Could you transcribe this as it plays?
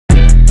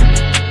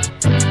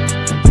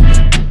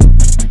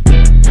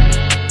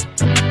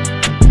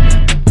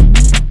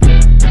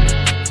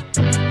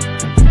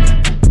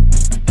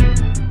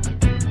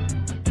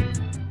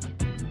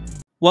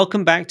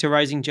Welcome back to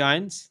Rising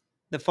Giants.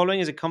 The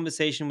following is a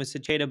conversation with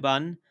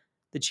Socheata,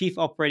 the Chief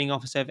Operating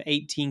Officer of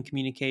 18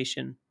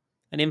 Communication,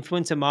 an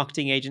influencer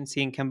marketing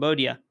agency in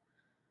Cambodia.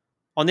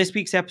 On this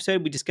week's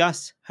episode, we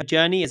discuss her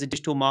journey as a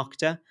digital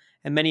marketer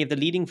and many of the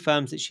leading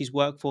firms that she's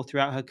worked for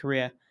throughout her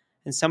career,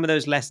 and some of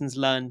those lessons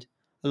learned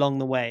along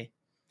the way.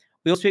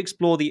 We also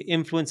explore the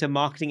influencer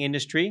marketing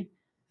industry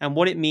and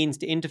what it means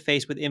to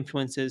interface with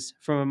influencers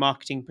from a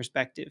marketing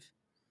perspective.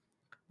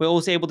 We're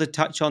also able to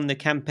touch on the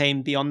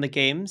campaign Beyond the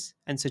Games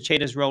and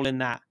Socheata's role in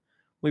that.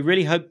 We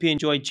really hope you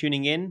enjoyed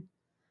tuning in.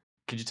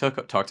 Could you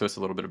talk to us a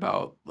little bit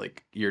about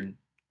like your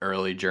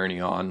early journey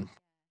on,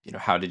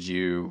 how did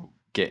you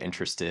get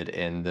interested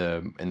in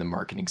the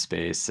marketing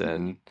space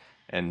and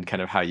kind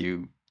of how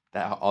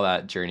all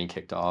that journey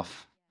kicked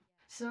off?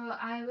 So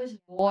I was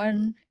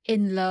born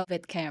in love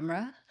with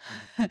camera.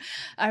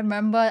 I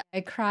remember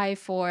I cried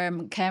for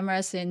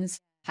camera since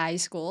high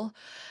school.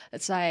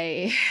 It's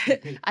like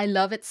I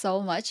love it so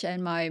much,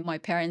 and my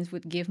parents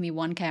would give me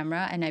one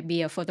camera, and I'd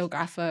be a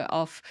photographer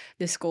of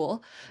the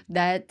school.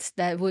 That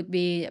would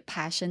be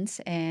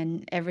passions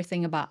and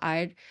everything about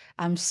art.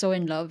 I'm so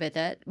in love with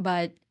it,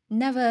 but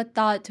never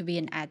thought to be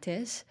an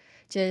artist,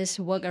 just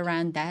work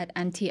around that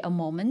until a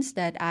moment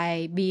that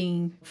I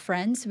being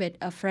friends with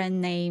a friend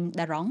named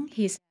Darong.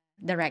 He's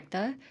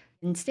director,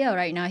 and still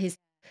right now he's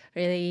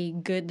really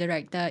good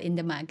director in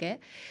the market.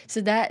 So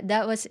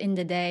that was in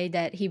the day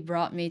that he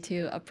brought me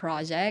to a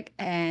project,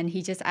 and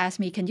he just asked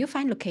me, "Can you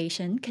find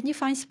location? Can you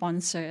find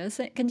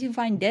sponsors? Can you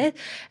find this?"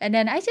 And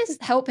then I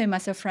just help him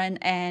as a friend,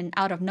 and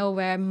out of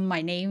nowhere,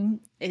 my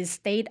name is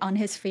stayed on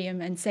his film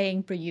and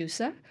saying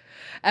producer.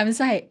 I was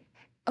like,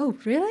 "Oh,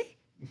 really?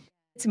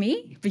 It's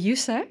me,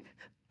 producer?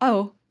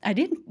 Oh, I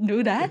didn't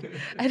know that.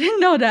 I didn't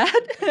know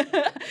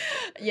that."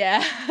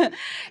 Yeah.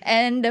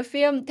 And the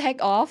film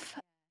take off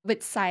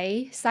with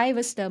Sai. Sai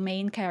was the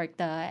main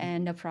character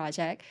and the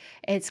project.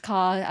 It's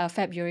called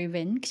February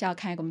Wind, Chao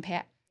Khai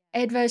Compare.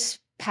 It was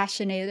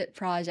passionate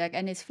project,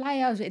 and it's fly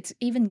out. It's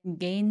even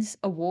gains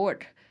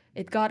award.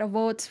 It got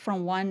awards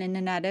from one and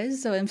another.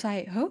 So I'm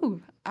like,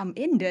 oh, I'm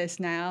in this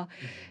now.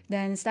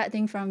 Then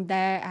starting from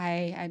there,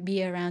 I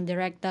be around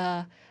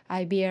director,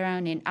 I be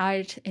around in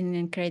art,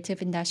 in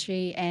creative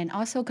industry, and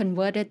also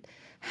converted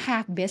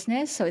half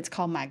business. So it's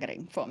called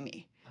marketing for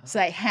me. It's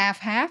like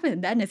half,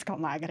 and then it's called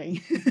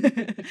marketing.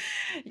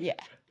 Yeah.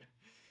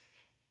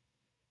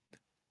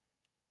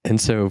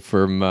 And so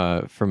from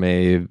a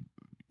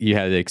you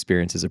had the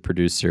experience as a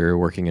producer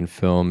working in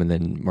film and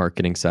then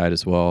marketing side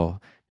as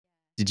well.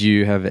 Did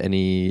you have at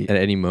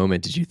any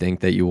moment did you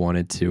think that you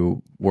wanted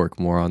to work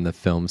more on the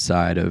film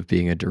side of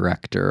being a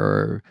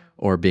director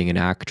or being an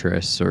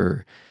actress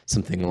or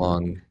something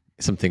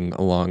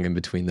along in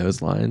between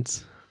those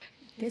lines?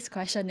 This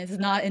question is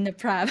not in the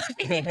prep.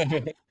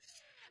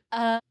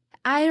 uh,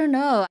 I don't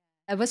know.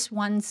 I was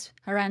once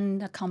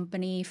ran a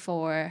company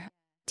for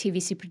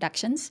TVC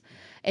Productions.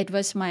 It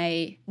was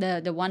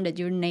the one that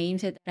you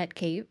named it, Red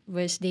Cape,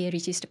 was the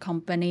richest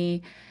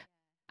company.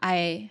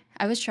 I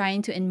was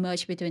trying to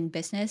emerge between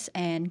business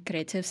and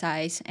creative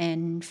sides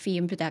and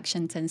film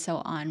productions and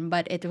so on,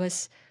 but it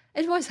was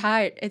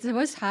hard. It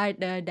was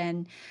harder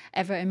than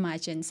ever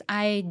imagined.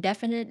 I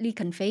definitely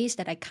confess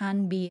that I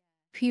can't be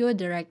pure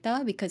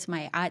director because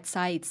my art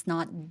side is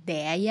not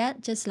there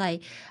yet, just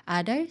like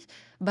others.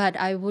 But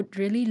I would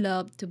really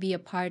love to be a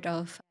part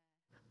of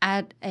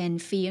art and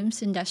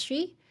films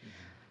industry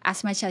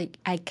as much as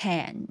I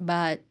can,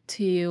 but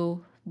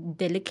to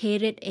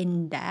delicate it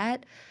in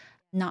that,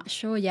 not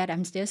sure yet.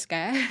 I'm still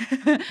scared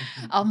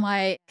of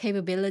my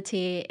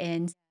capability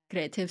in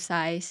creative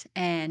side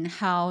and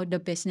how the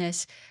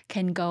business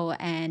can go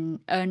and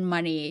earn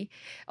money.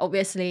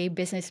 Obviously,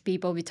 business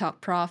people we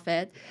talk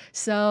profit,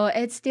 so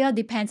it still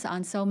depends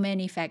on so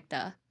many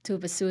factors to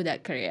pursue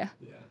that career.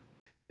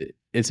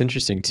 It's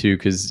interesting too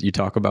because you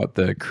talk about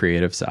the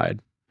creative side,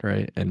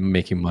 right, and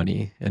making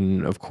money,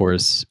 and of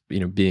course,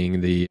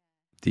 being the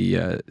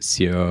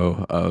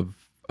CEO of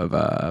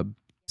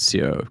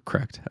CEO,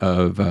 correct,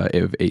 of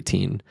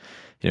 18.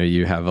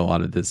 You have a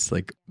lot of this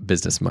like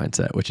business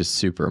mindset, which is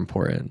super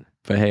important.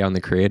 But hey, on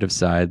the creative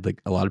side,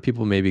 like a lot of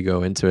people maybe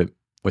go into it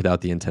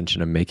without the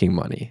intention of making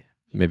money.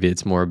 Maybe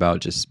it's more about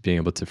just being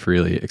able to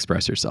freely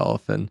express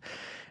yourself and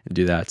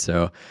do that.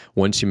 So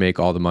once you make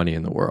all the money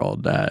in the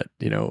world, that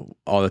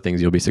all the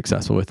things you'll be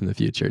successful with in the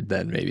future,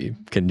 then maybe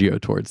can go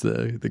towards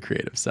the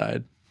creative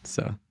side.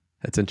 So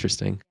that's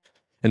interesting.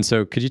 And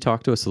so could you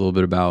talk to us a little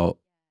bit about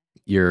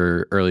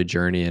your early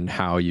journey and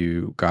how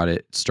you got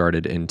it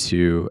started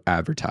into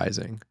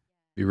advertising?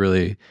 It'd be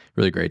really,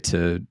 really great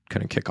to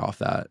kind of kick off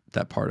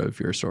that part of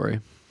your story.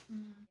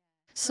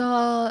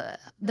 So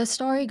the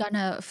story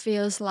gonna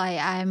feels like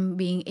I'm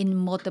being in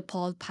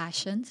multiple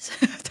passions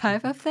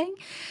type of thing.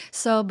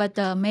 So, but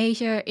the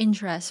major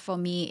interest for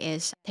me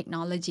is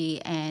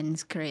technology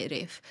and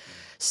creative.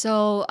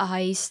 So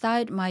I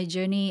started my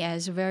journey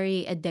as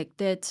very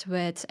addicted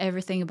with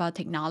everything about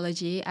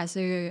technology as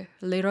a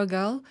little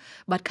girl,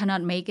 but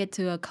cannot make it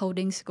to a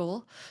coding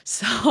school.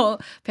 So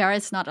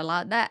parents not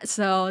allowed that.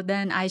 So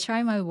then I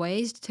try my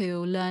ways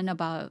to learn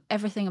about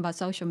everything about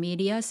social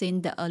media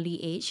since the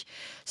early age.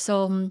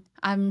 So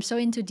I'm so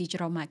into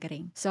digital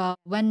marketing. So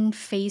when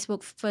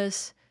Facebook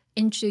first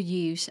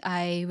introduced,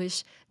 I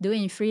was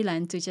doing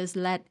freelance to just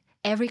let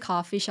every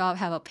coffee shop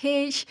have a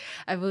page.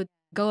 I would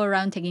go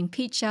around taking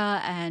picture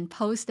and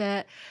post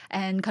it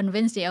and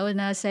convince the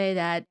owner, say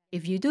that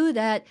if you do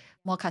that,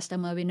 more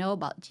customer will know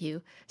about you.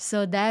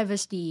 So that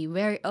was the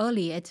very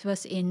early. It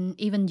was in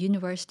even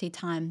university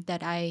time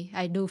that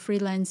I do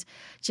freelance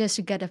just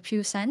to get a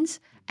few cents.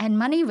 And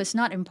money was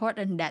not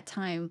important that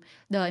time.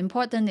 The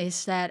important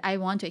is that I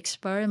want to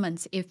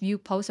experiment. If you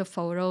post a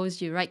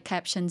photos, you write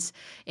captions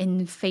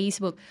in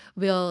Facebook,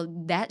 will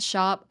that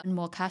shop earn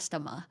more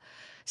customer?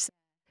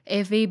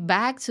 If we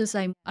back to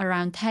say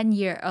around 10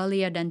 years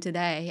earlier than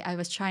today, I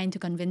was trying to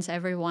convince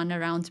everyone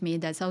around me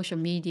that social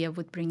media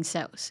would bring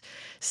sales.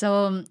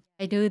 So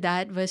I do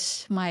that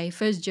was my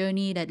first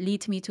journey that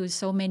leads me to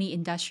so many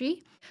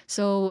industry.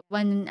 So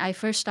when I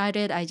first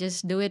started, I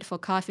just do it for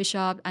coffee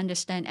shop,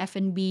 understand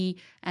F&B,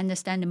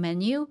 understand the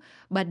menu.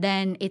 But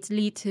then it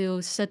lead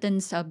to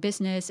certain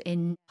business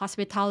in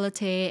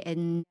hospitality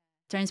and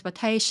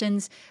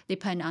transportations,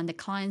 depend on the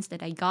clients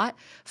that I got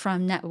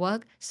from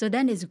network. So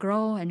then it's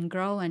grow and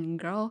grow and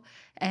grow.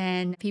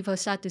 And people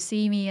start to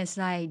see me as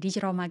like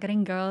digital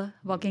marketing girl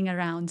walking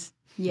around.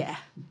 Yeah.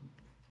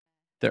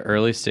 The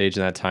early stage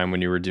in that time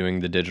when you were doing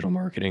the digital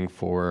marketing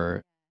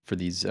for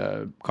these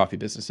coffee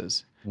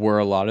businesses, were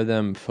a lot of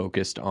them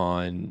focused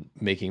on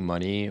making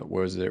money?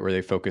 Were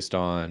they focused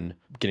on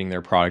getting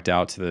their product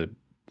out to the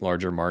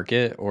larger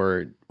market,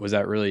 or was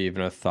that really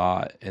even a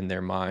thought in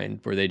their mind?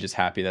 Were they just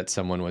happy that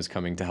someone was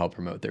coming to help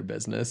promote their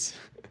business?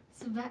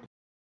 So that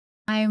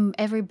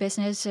every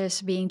business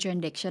is being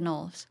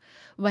transactional.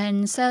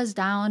 When sales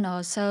down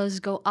or sales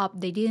go up,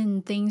 they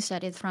didn't think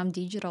that it's from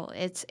digital.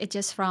 It's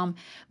just from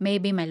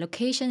maybe my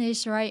location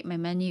is right, my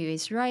menu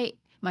is right,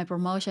 my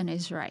promotion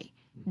is right.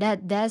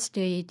 That's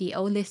the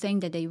only thing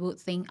that they would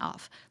think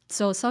of.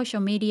 So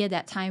social media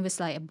that time was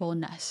like a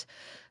bonus.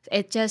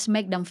 It just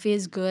make them feel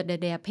good that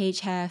their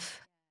page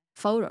have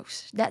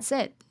photos. That's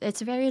it.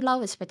 It's very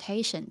low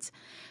expectations.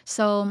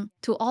 So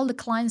to all the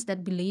clients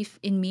that believe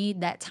in me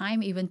that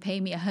time, even pay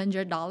me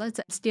 $100, I'm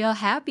still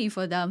happy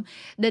for them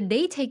that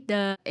they take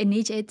the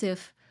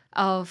initiative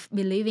of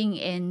believing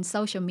in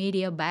social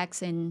media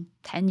back in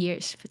 10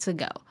 years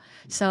ago.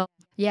 So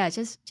yeah,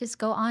 just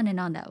go on and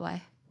on that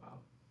way.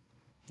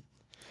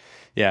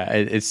 Yeah,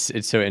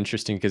 it's so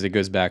interesting because it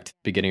goes back to the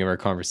beginning of our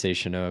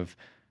conversation of,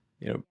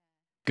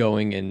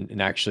 going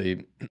and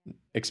actually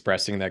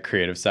expressing that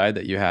creative side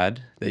that you had,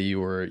 that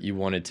you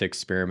wanted to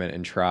experiment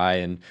and try.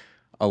 And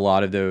a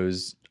lot of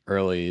those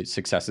early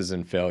successes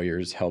and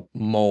failures help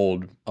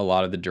mold a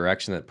lot of the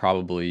direction that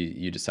probably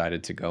you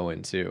decided to go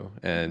into.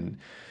 And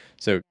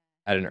so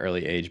at an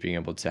early age, being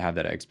able to have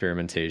that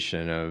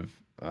experimentation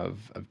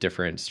of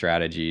different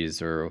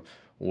strategies or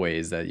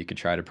ways that you could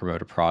try to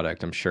promote a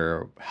product, I'm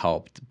sure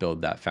helped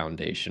build that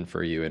foundation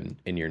for you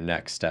in your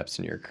next steps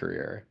in your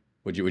career.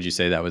 Would you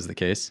say that was the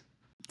case?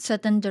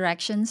 Certain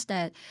directions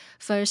that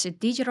first it's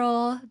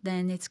digital,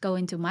 then it's go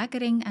into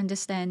marketing,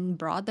 understand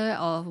broader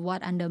of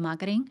what under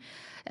marketing,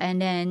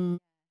 and then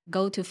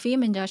go to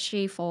film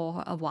industry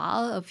for a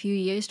while, a few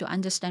years to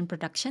understand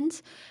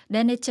productions.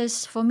 Then it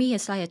just for me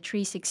it's like a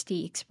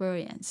 360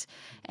 experience.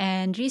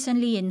 And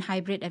recently in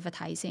hybrid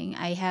advertising,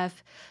 I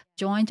have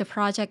joined a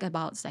project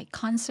about like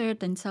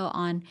concert and so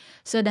on.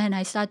 So then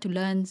I start to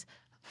learn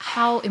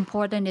how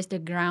important is the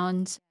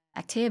ground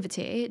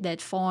activity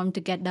that form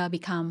together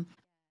become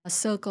a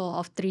circle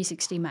of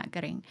 360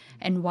 marketing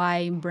and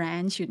why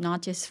brands should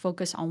not just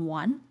focus on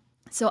one.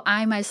 So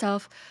I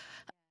myself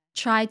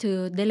try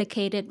to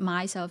delegate it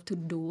myself to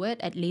do it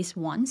at least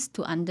once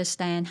to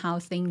understand how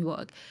things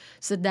work.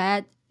 So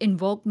that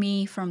invoked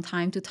me from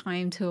time to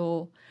time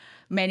to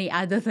many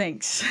other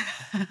things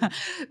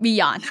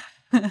beyond.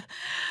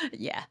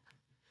 Yeah.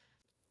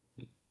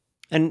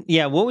 And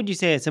yeah, what would you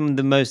say are some of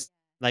the most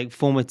like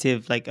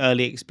formative, like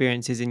early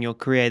experiences in your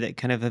career that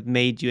kind of have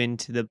made you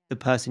into the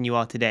person you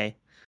are today?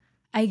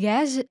 I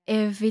guess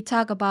if we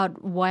talk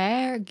about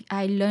where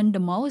I learned the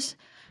most,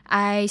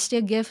 I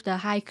still give the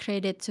high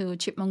credit to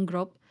Chipmunk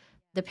Group,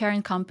 the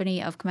parent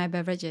company of Khmer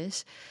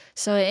Beverages.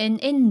 So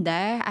in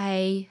there,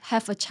 I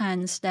have a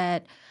chance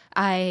that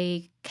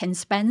I can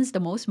spend the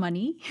most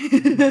money.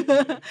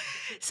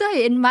 So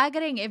in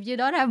marketing, if you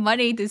don't have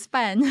money to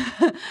spend,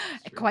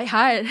 quite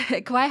hard,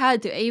 quite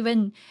hard to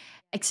even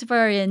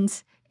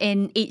experience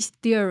in each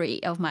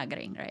theory of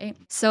marketing, right?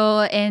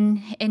 So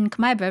in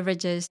Khmer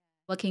Beverages,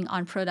 working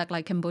on product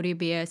like Cambodia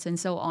beers and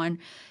so on,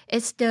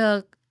 it's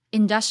the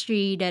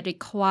industry that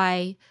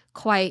require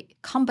quite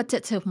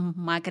competitive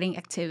marketing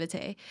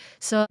activity.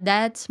 So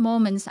that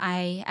moments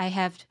I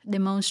have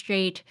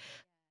demonstrate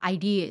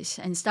ideas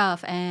and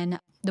stuff, and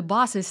the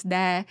bosses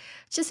there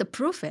just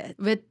approve it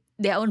with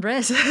their own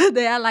risk.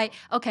 They are like,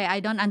 okay, I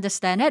don't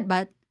understand it,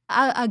 but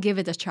I'll give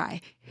it a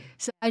try.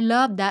 So I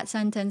love that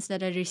sentence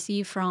that I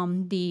received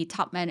from the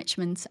top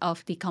management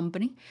of the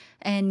company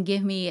and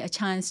give me a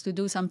chance to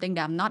do something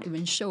that I'm not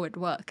even sure would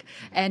work.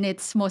 And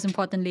it's most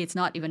importantly, it's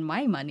not even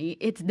my money,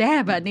 it's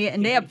their money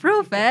and they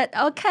approve it.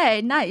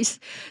 Okay, nice.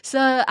 So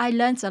I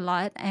learned a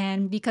lot.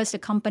 And because the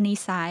company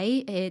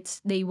side,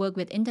 they work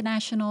with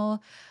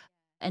international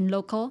and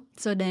local.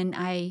 So then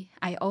I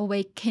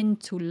always keen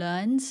to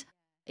learn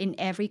in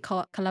every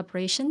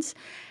collaborations.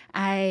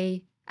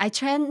 I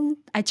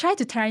try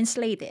to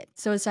translate it.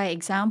 So it's like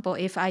example,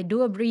 if I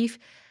do a brief,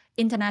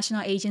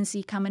 international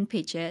agency come and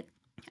pitch it,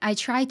 I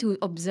try to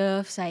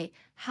observe, say,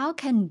 how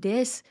can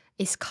this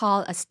is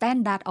called a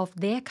standard of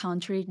their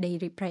country they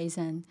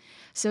represent.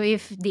 So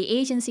if the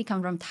agency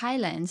come from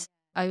Thailand,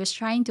 I was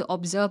trying to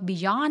observe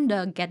beyond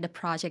the get the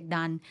project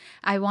done.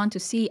 I want to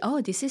see,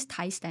 oh, this is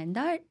Thai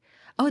standard.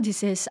 Oh,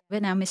 this is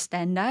Vietnamese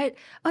standard.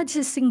 Oh, this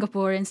is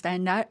Singaporean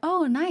standard.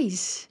 Oh,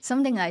 nice.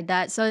 Something like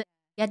that. So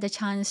get the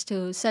chance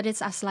to set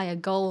it as like a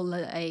goal.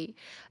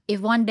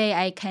 If one day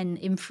I can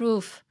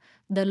improve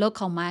the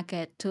local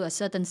market to a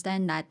certain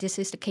standard, this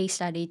is the case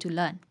study to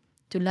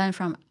learn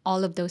from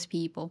all of those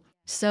people.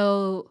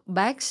 So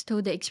back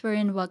to the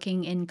experience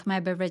working in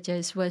Khmer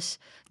Beverages was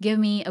give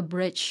me a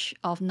bridge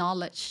of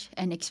knowledge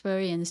and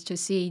experience to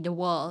see the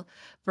world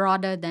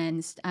broader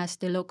than as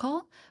the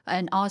local,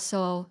 and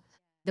also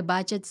the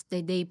budgets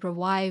that they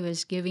provide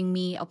was giving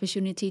me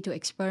opportunity to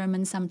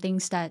experiment some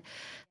things that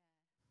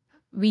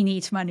we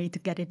need money to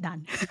get it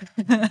done.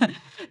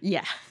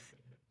 Yeah.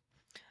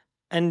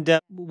 And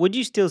would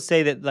you still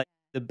say that like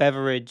the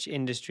beverage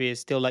industry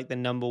is still like the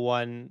number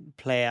one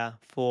player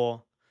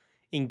for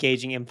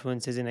engaging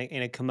influencers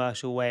in a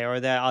commercial way, or are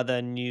there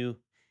other new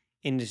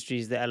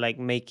industries that are like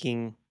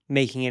making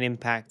an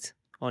impact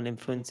on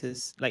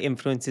influencers, like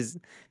influences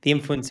the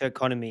influencer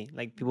economy,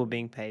 like people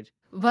being paid?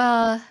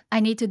 Well, I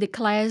need to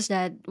declare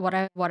that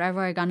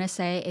whatever I'm gonna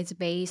say is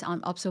based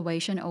on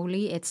observation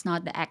only. It's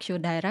not the actual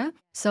data,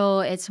 so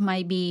it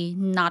might be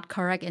not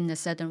correct in a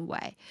certain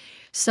way.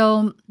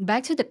 So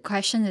back to the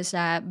question is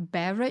that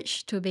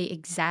beverage, to be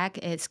exact,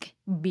 is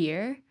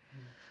beer.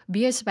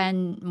 Beer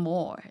spend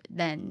more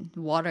than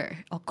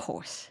water, of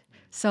course.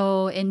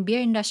 So in beer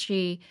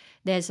industry,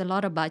 there's a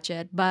lot of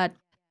budget, but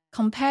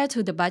compared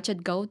to the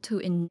budget go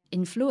to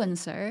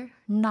influencer,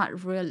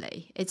 not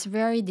really. It's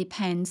very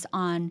depends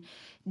on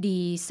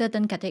the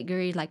certain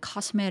category like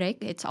cosmetic.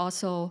 It's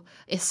also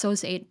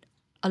associated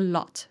a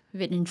lot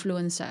with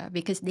influencer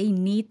because they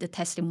need the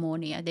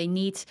testimonial. They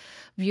need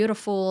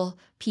beautiful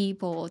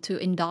people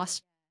to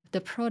endorse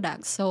the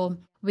product. So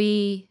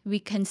we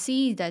can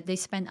see that they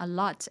spend a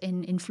lot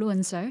in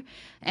influencer,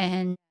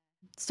 and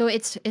so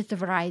it's a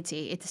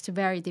variety. It's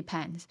very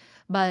depends.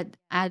 But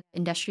at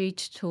industry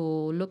to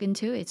look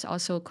into, it's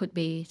also could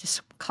be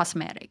just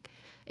cosmetic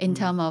in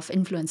terms of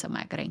influencer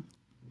marketing.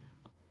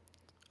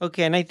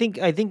 Okay, and I think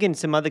in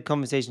some other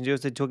conversations you're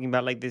also talking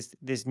about like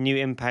this new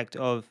impact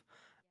of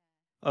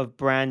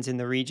brands in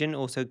the region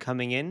also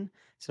coming in.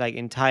 So like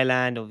in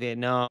Thailand or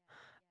Vietnam,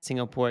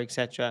 Singapore,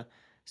 etc.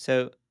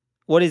 So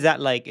what is that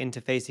like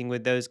interfacing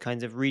with those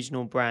kinds of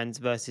regional brands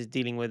versus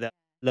dealing with a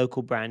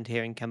local brand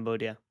here in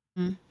Cambodia?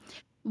 Mm.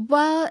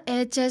 Well,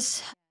 it's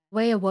just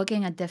way of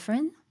working are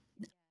different.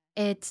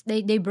 It's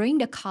they bring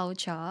the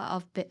culture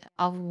of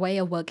way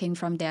of working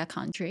from their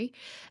country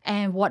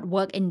and what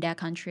work in their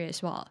country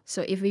as well.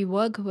 So if we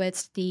work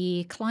with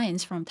the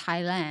clients from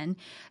Thailand,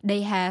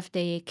 they have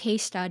the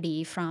case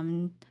study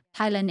from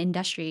Thailand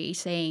industry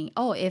saying,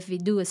 oh, if we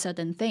do a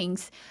certain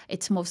things,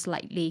 it's most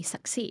likely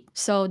succeed.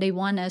 So they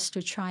want us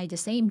to try the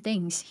same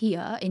things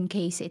here in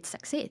case it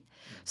succeed.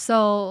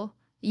 So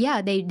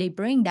yeah, they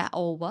bring that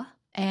over,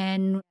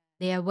 and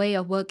their way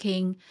of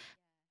working,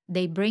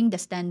 they bring the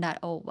standard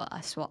over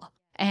as well.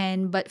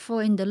 And but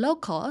for in the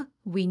local,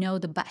 we know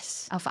the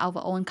best of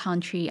our own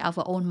country,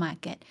 our own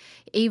market.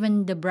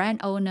 Even the brand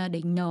owner,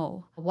 they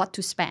know what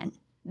to spend.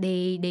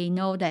 They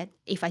know that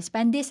if I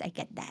spend this, I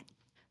get that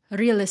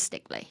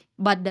realistically.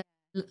 But the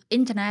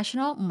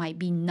international might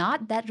be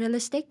not that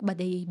realistic, but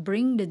they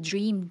bring the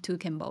dream to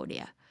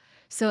Cambodia.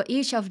 So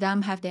each of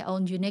them have their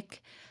own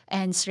unique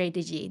and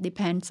strategy.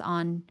 Depends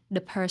on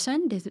the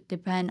person.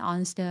 Depend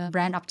on the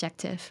brand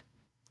objective.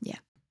 Yeah.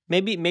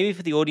 Maybe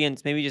for the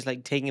audience, maybe just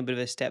like taking a bit of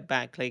a step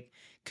back, like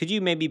could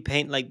you maybe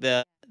paint like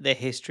the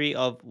history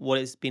of what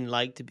it's been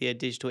like to be a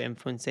digital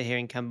influencer here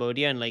in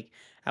Cambodia, and like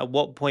at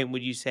what point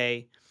would you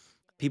say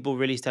people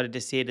really started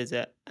to see it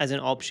as an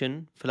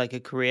option for like a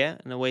career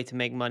and a way to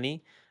make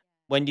money?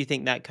 When do you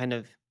think that kind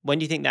of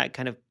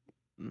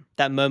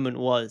that moment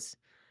was?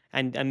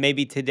 And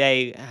maybe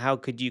today, how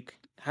could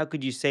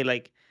you say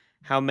like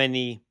how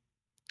many,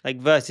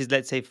 like versus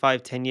let's say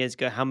 5-10 years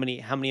ago, how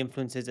many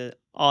influencers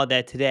are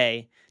there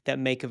today that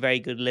make a very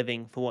good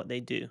living for what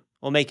they do,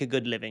 or make a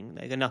good living,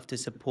 like enough to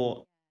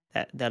support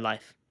their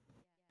life?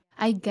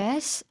 I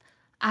guess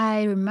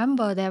I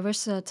remember there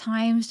was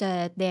times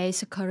that there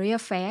is a career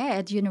fair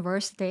at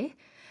university,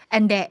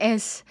 And there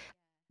is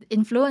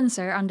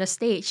influencer on the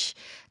stage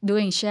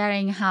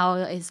sharing how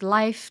it's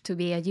life to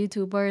be a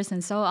YouTuber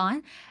and so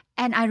on.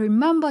 And I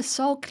remember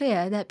so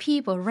clear that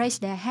people raise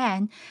their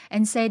hand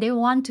and say they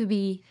want to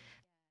be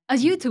a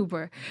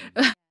YouTuber.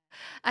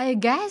 I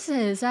guess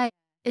it's like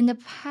in the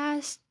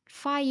past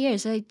 5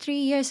 years, like 3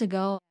 years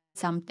ago,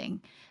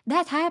 something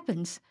that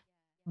happens.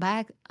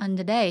 Back on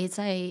the day, it's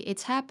like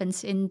it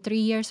happens in 3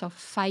 years or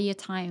 5 year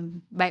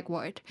time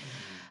backward.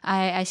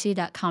 I see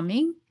that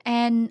coming.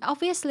 And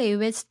obviously,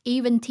 with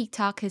even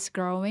TikTok is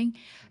growing,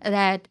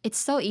 that it's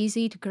so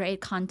easy to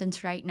create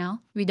content right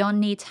now. We don't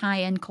need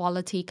high end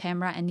quality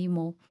camera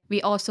anymore.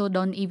 We also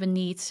don't even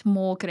need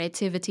more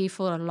creativity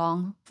for a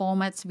long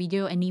formats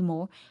video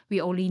anymore. We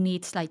only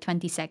need like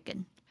 20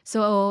 seconds.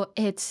 So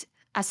it's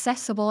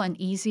accessible and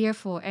easier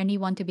for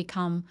anyone to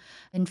become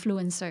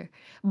influencer.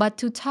 But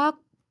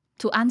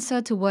to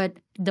answer to what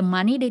the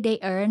money that they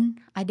earn,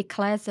 I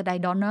declare that I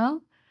don't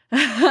know.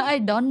 I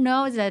don't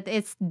know that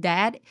it's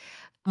that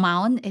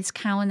amount is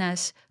counted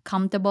as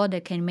comfortable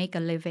that can make a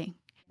living.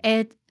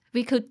 It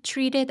we could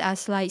treat it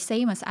as like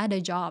same as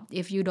other job.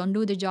 If you don't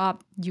do the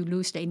job, you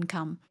lose the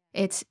income.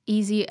 It's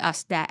easy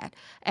as that.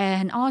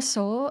 And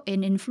also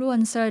in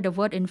influencer, the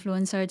word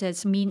influencer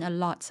does mean a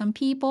lot. Some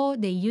people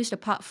they use the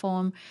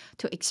platform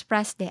to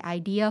express their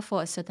idea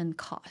for a certain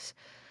cause.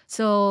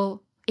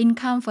 So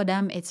income for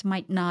them it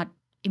might not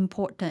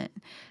important,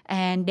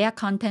 and their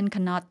content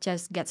cannot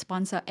just get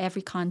sponsored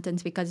every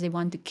content because they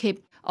want to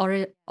keep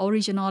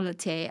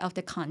originality of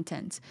the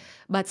content.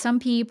 But some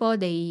people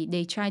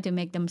they try to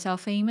make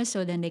themselves famous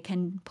so then they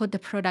can put the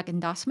product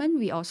endorsement.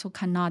 We also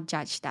cannot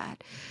judge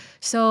that.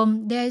 So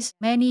there's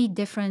many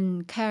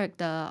different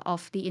character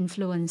of the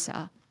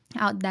influencer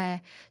out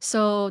there.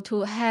 So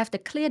to have the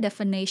clear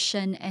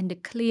definition and the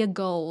clear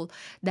goal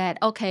that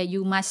okay,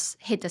 you must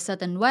hit a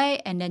certain way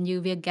and then you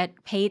will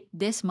get paid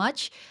this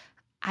much,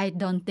 I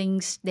don't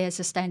think there's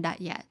a standard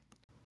yet.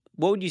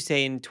 What would you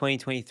say in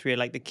 2023 are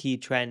like the key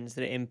trends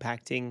that are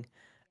impacting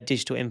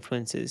digital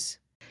influencers?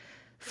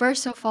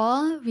 First of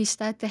all, we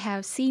start to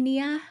have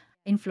senior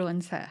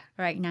influencer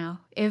right now.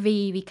 If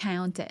we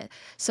count it.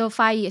 So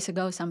 5 years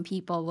ago, some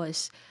people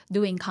was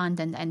doing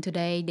content and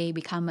today they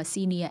become a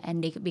senior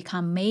and they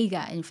become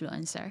mega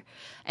influencer.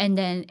 And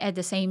then at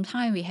the same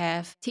time, we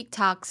have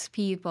TikTok's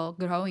people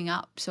growing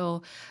up.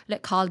 So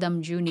let's call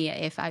them junior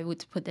if I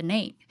would put the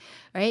name,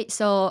 right?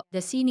 So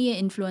the senior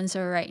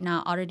influencer right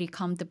now already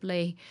come to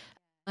play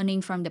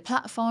earning from the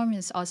platform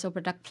is also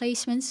product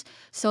placements.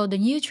 So the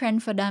new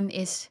trend for them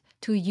is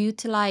to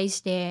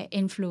utilize their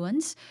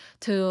influence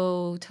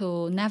to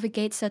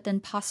navigate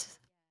certain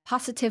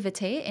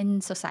positivity in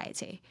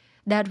society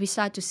that we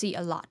start to see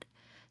a lot.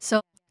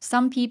 So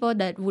some people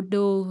that would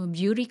do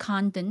beauty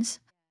contents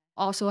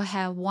also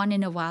have one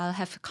in a while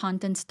have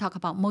contents talk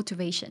about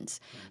motivations.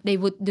 They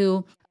would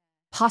do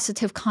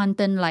positive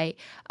content like,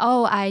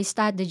 oh, I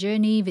start the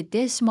journey with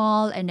this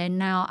small and then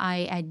now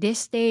I at this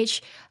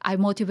stage I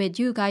motivate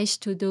you guys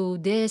to do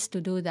this,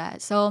 to do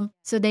that. So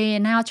they are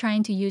now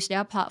trying to use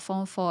their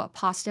platform for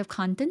positive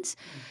contents.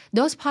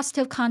 Those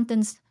positive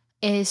contents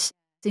is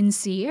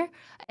sincere,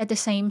 at the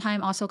same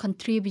time also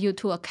contribute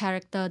to a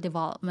character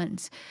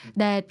development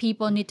that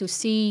people need to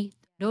see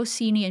those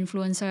senior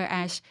influencers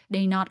as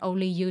they not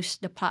only use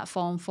the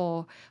platform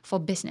for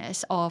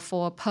business or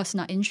for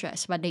personal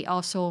interest, but they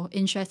also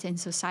interest in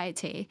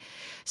society.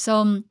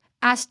 So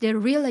as the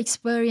real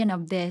experience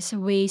of this,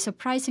 we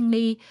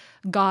surprisingly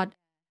got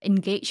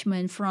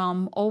engagement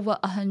from over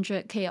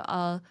 100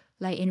 KOL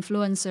like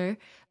influencer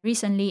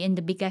recently in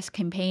the biggest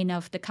campaign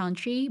of the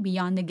country,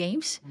 Beyond the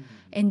Games.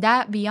 In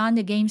that Beyond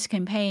the Games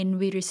campaign,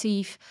 we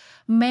receive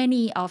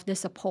many of the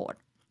support,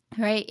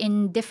 right,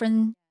 in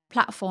different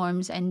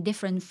platforms and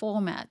different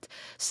format.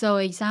 So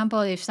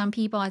example, if some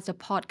people as a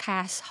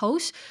podcast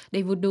host,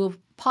 they would do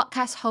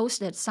podcast hosts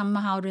that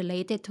somehow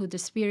related to the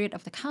spirit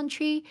of the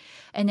country.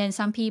 And then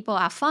some people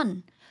are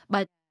fun,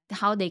 but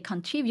how they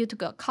contribute to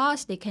the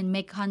cause, they can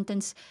make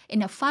contents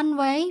in a fun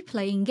way,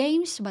 playing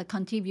games, but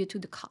contribute to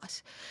the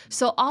cause.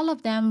 So all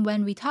of them,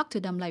 when we talk to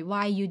them, like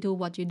why you do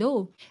what you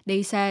do,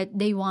 they said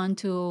they want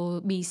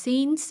to be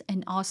seen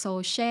and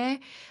also share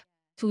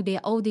to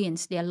their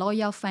audience, their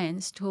loyal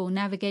fans, to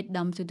navigate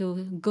them to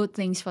do good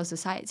things for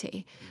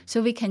society.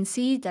 So we can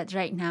see that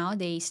right now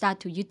they start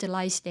to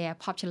utilize their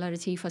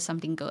popularity for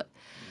something good.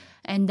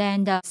 And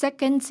then the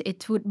second,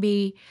 it would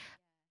be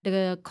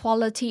the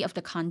quality of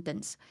the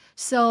contents.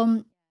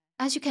 So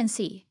as you can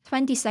see,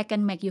 20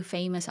 seconds make you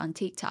famous on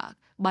TikTok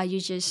by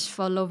you just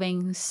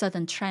following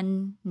certain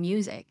trend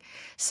music.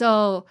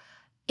 So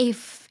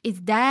if it's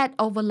that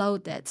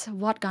overloaded,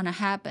 what gonna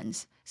happen?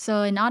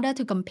 So in order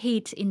to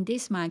compete in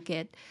this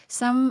market,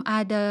 some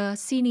other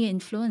senior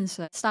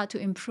influencers start to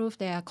improve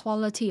their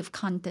quality of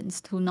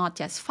contents to not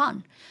just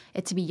fun,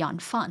 it's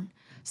beyond fun.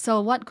 So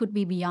what could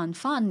be beyond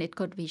fun? It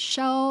could be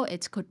show,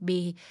 it could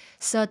be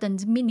certain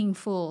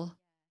meaningful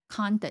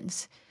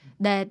contents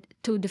that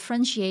to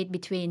differentiate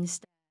between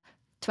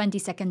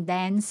 20-second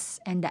dance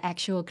and the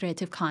actual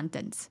creative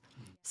contents.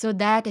 So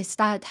that is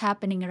start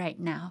happening right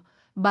now.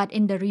 But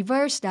in the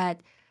reverse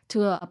that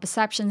to a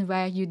perception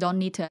where you don't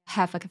need to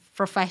have a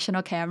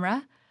professional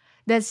camera.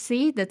 That's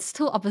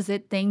two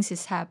opposite things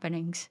is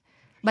happening.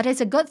 But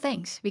it's a good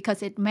thing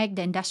because it make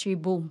the industry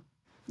boom.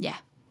 Yeah.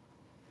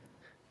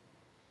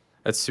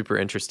 That's super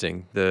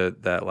interesting,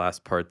 that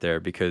last part there,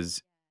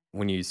 because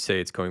when you say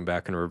it's going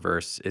back in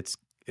reverse,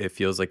 it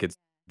feels like it's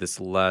this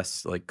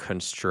less like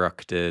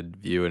constructed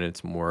view, and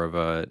it's more of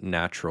a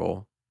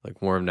natural,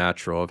 like more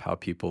natural of how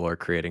people are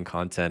creating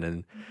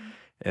content.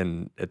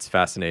 And it's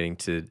fascinating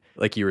to,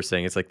 like you were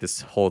saying, it's like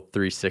this whole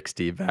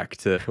 360 back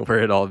to where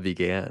it all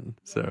began.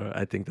 So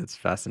I think that's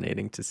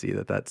fascinating to see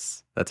that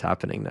that's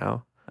happening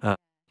now.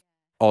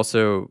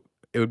 Also,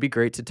 it would be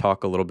great to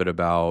talk a little bit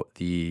about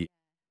the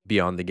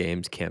Beyond the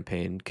Games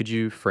campaign. Could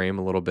you frame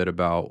a little bit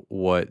about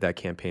what that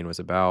campaign was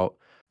about?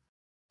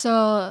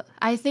 So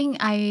I think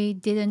I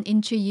didn't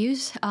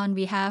introduce on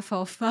behalf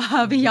of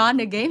Beyond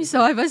the Game.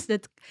 So I was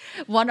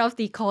one of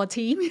the core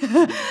team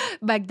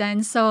back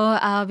then. So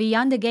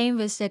Beyond the Game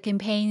was the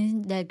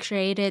campaign that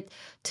created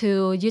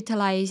to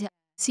utilize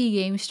SEA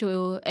Games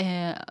to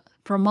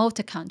promote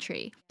the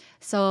country.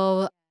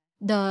 So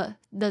the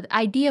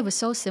idea was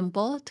so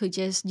simple to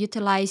just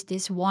utilize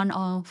this one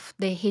of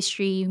the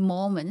history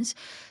moments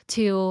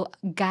to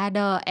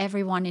gather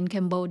everyone in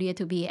Cambodia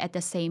to be at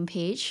the same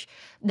page,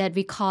 that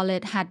we call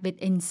it Heartbeat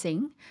in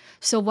Sync.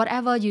 So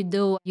whatever you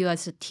do, you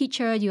as a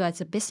teacher, you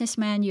as a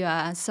businessman, you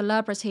are a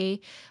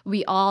celebrity,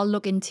 we all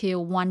look into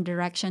one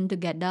direction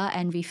together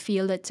and we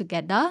feel it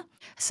together.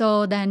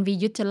 So then we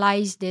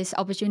utilize this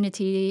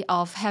opportunity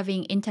of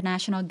having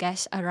international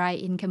guests arrive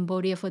in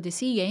Cambodia for the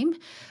SEA Games,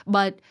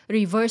 but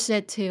reverse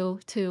it to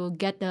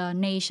get the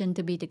nation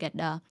to be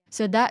together.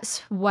 So that's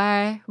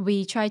where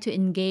we try to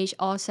engage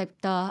all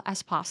sector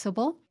as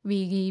possible.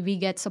 We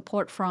get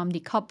support from the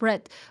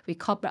corporate, we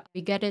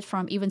get it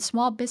from even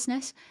small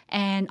business,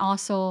 and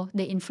also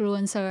the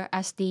influencer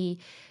as the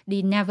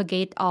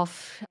navigate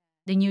of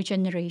the new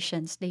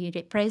generations. They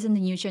represent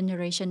the new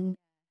generation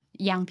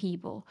young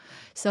people.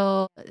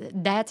 So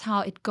that's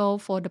how it go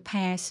for the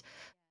past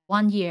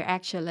 1 year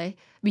actually.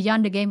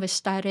 Beyond the Game was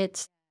started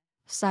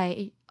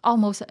say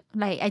almost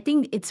like I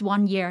think it's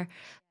 1 year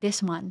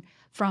this month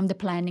from the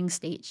planning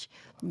stage.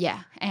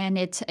 Yeah, and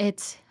it's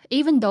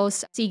even though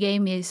SEA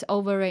Game is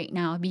over right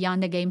now,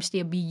 Beyond the Game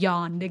still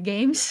beyond the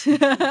games.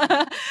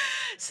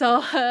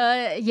 So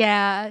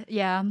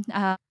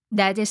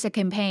that is the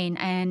campaign,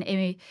 and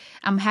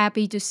I'm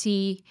happy to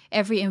see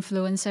every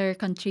influencer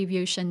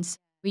contributions.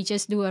 We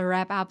just do a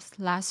wrap up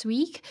last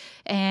week,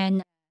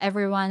 and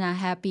everyone are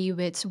happy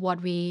with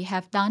what we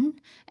have done,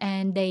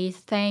 and they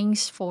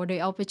thanks for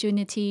the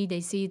opportunity.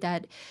 They see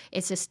that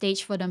it's a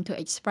stage for them to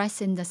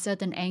express in a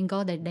certain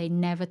angle that they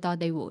never thought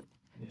they would.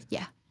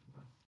 Yeah.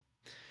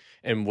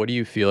 And what do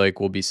you feel like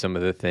will be some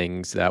of the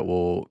things that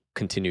will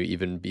continue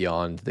even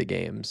beyond the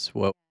games?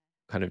 What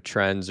kind of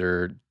trends,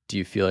 or do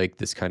you feel like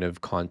this kind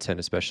of content,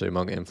 especially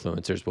among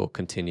influencers, will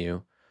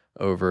continue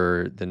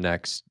over the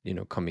next,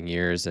 coming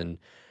years? And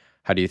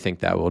how do you think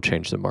that will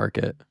change the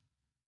market?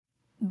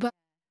 But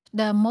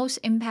the most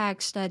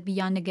impacts that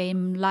Beyond the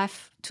Game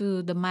left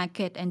to the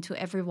market and to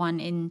everyone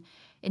in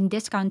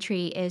this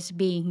country is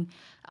being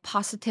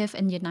positive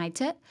and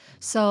united.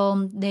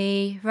 So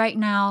they right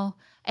now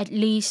at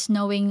least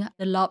knowing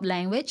the love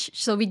language.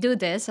 So we do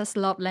this as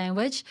love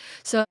language.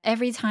 So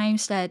every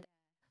times that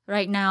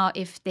right now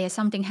if there's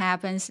something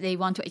happens, they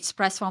want to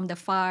express from the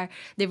far,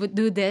 they would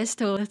do this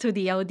to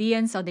the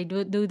audience, or they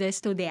do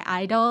this to their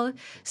idol.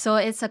 So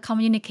it's a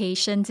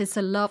communication, it's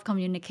a love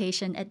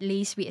communication. At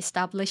least we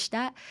established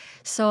that.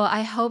 So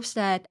I hope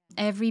that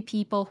every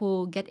people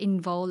who get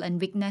involved and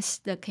witness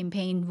the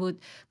campaign would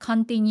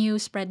continue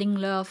spreading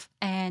love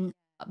and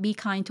be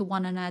kind to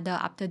one another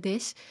after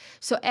this.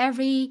 So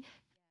every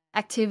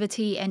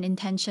activity and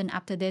intention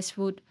after this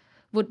would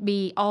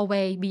be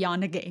always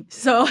beyond the game.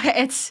 So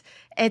it's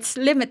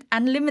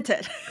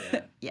unlimited.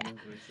 Yeah.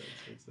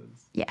 Makes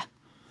sense. Yeah.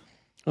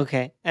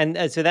 Okay,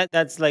 and so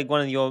that's like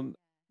one of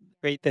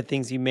the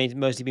things you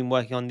mostly been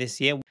working on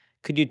this year.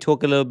 Could you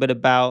talk a little bit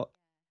about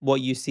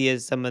what you see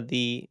as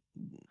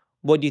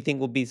what do you think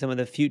will be some of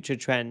the future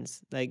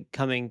trends like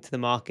coming to the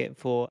market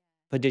for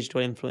digital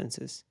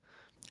influencers?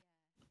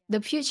 The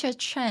future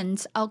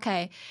trends.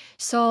 Okay.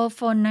 So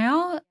for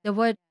now, the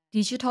word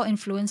digital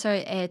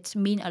influencer, it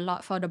mean a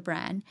lot for the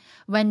brand.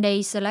 When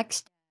they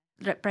select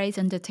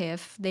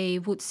representative, they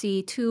would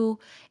see two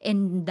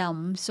in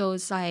them. So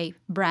it's like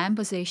brand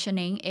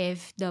positioning.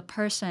 If the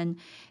person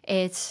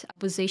is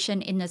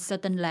positioned in a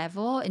certain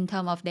level in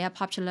terms of their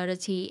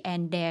popularity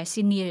and their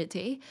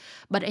seniority,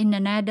 but in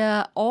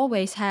another,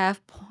 always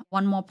have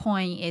one more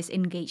point is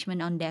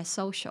engagement on their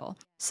social.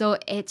 So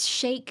it's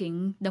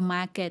shaking the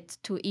market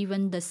to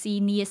even the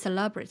senior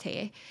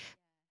celebrity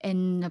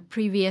in the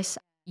previous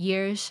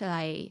years,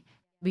 like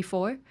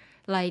before.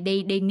 Like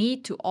they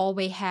need to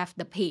always have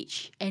the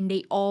page, and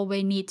they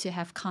always need to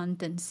have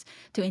contents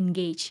to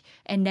engage.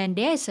 And then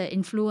there's an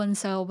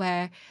influencer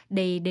where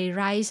they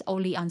rise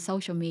only on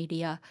social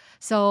media.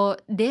 So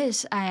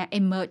this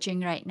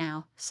emerging right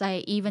now.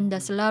 So even the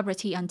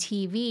celebrity on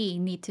TV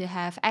need to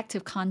have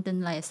active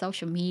content like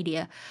social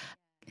media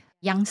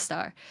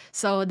youngster.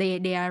 So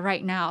they are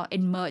right now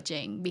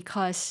emerging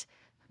because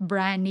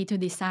brand need to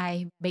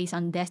decide based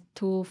on that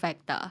two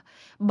factor.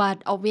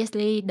 But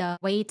obviously the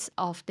weight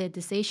of the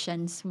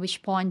decisions,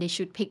 which point they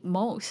should pick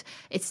most,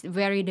 it's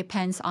very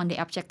depends on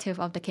the objective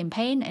of the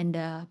campaign and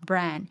the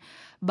brand.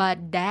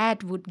 But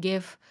that would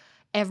give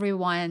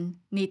everyone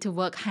need to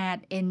work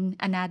hard in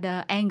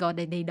another angle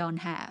that they don't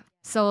have.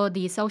 So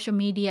the social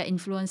media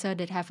influencer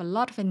that have a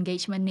lot of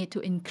engagement need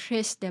to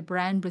increase their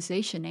brand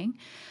positioning,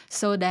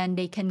 so then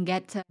they can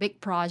get a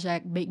big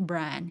project, big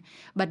brand.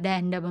 But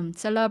then the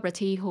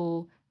celebrity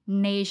who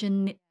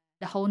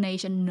the whole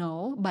nation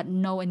know, but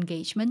no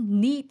engagement,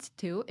 needs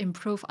to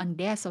improve on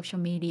their social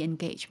media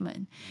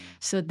engagement.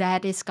 So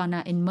that is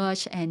gonna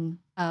emerge and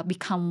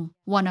become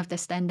one of the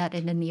standard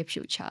in the near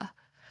future.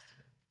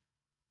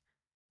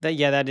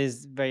 That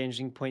is very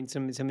interesting point.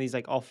 Some of these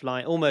like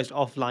offline, almost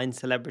offline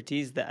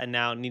celebrities that are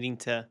now needing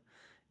to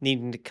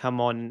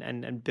come on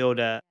and build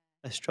a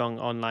strong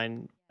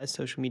online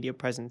social media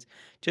presence.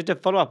 Just to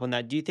follow up on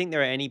that, do you think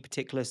there are any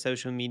particular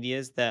social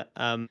medias that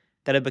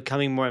are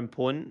becoming more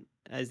important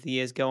as the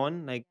years go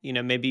on? Like,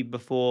 maybe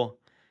before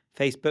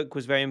Facebook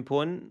was very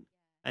important,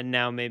 and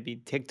now maybe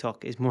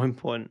TikTok is more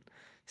important.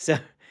 So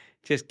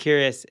just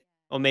curious,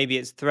 or maybe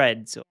it's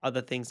Threads or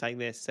other things like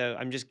this. So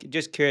I'm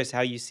just curious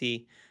how you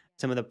see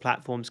some of the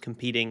platforms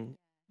competing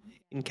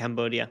in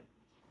Cambodia.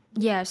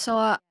 Yeah,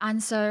 so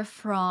answer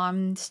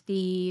from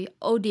the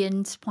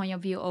audience point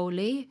of view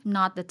only,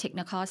 not the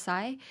technical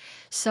side.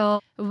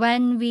 So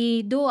when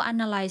we do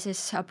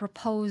analysis a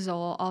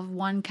proposal of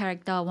one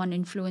character, one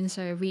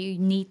influencer, we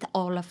need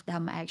all of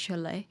them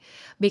actually,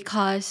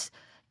 because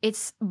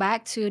it's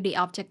back to the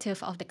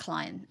objective of the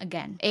client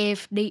again.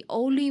 If they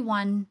only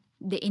want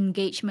the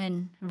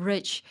engagement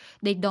rich,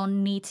 they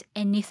don't need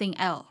anything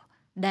else,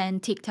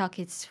 then TikTok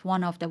is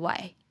one of the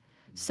way.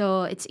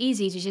 So it's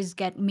easy to just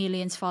get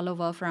millions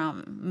follower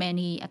from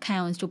many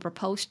accounts to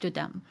propose to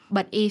them.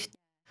 But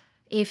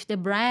if the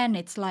brand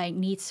it's like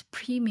needs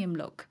premium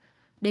look,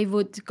 they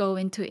would go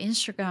into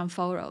Instagram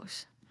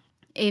photos.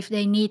 If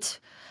they need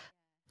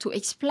to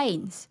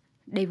explain,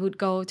 they would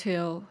go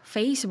to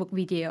Facebook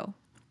video.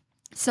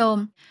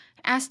 So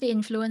as the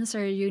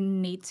influencer, you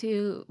need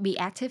to be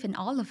active in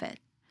all of it.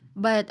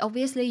 But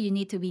obviously you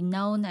need to be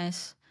known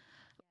as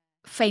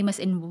famous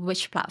in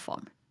which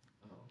platform.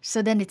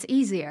 So then it's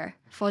easier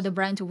for the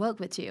brand to work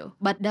with you.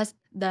 But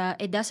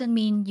it doesn't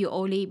mean you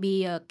only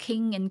be a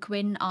king and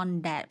queen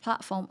on that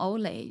platform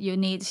only. You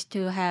need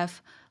to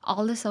have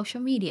all the social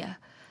media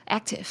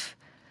active.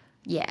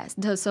 Yes.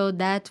 So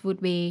that would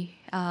be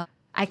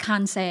I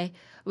can't say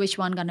which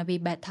one gonna be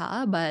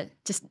better, but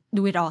just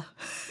do it all.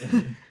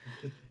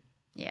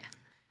 Yeah.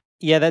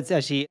 Yeah, that's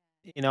actually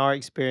in our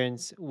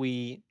experience.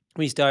 We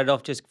started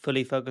off just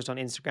fully focused on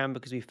Instagram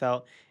because we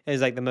felt it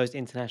was like the most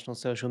international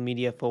social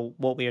media for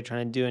what we were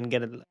trying to do and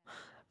get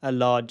a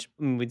large,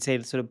 we'd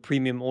say, sort of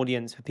premium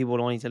audience for people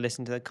wanting to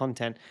listen to the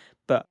content.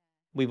 But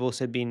we've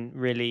also been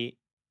really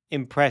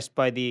impressed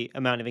by the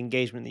amount of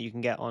engagement that you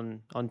can get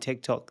on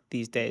TikTok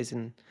these days,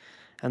 and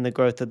the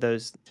growth of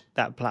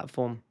that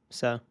platform.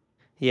 So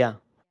yeah,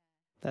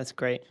 that's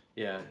great.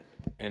 Yeah.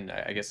 And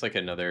I guess like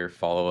another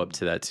follow-up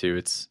to that too,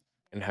 it's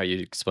and how you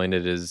explained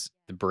it is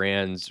the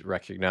brands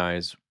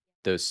recognize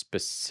those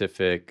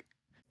specific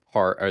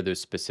those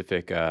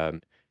specific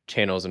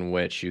channels in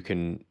which you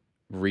can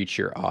reach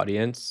your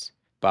audience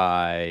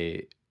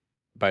by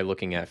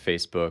looking at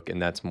Facebook,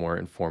 and that's more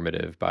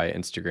informative, by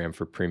Instagram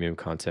for premium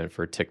content,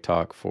 for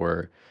TikTok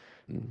for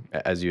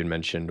as you had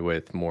mentioned,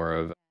 with more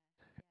of,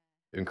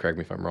 and correct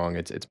me if I'm wrong,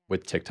 it's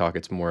with TikTok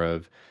it's more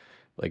of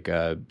like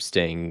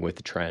staying with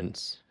the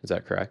trends. Is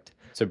that correct?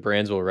 So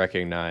brands will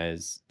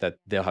recognize that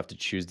they'll have to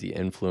choose the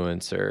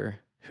influencer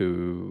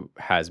who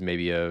has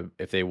maybe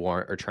if they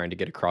want are trying to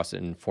get across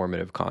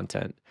informative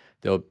content,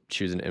 they'll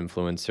choose an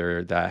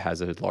influencer that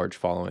has a large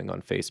following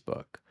on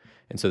Facebook.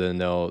 And so then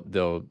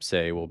they'll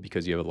say, well,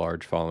 because you have a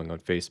large following on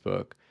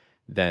Facebook,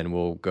 then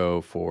we'll go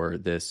for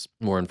this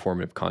more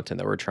informative content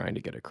that we're trying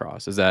to get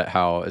across. Is that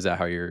how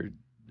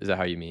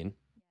you mean?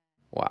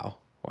 Wow.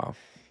 Wow.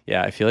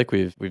 Yeah, I feel like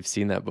we've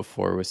seen that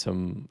before with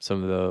some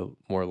of the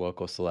more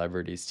local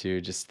celebrities too.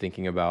 Just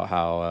thinking about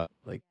how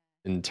like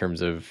in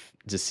terms of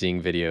just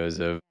seeing videos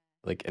of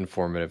like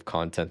informative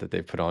content that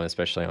they put on,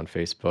 especially on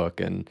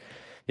Facebook, and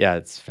yeah,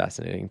 it's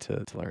fascinating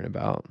to learn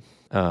about.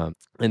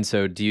 And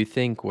so, uh, do you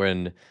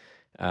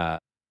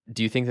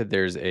think that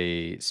there's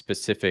a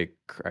specific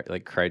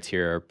like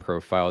criteria or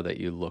profile that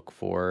you look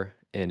for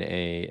in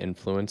a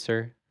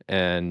influencer?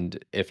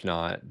 And if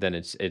not, then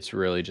it's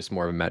really just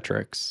more of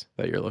metrics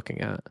that you're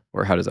looking at,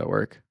 or how does that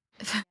work?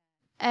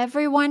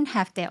 Everyone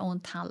have their own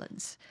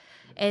talents.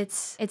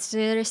 It's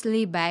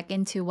seriously back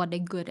into what they're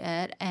good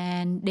at,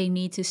 and they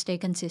need to stay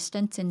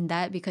consistent in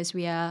that because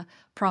we are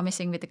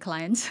promising with the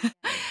clients.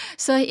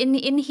 So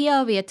in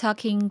here we are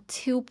talking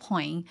 2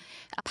 point: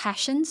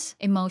 passions,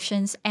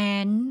 emotions,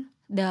 and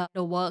the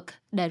work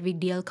that we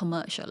deal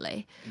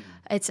commercially.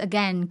 It's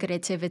again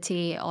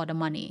creativity or the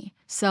money.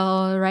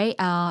 So right,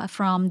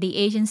 from the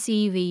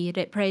agency we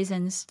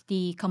represent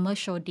the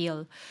commercial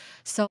deal.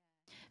 So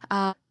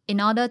in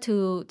order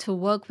to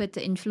work with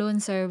the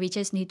influencer, we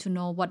just need to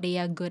know what they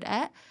are good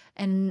at,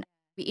 and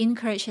we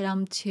encourage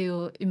them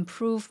to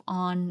improve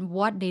on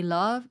what they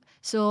love.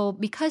 So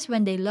because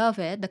when they love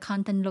it, the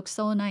content looks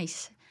so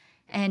nice,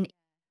 and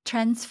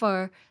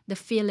transfer the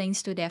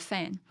feelings to their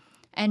fan.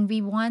 And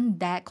we want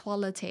that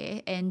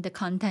quality in the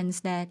contents,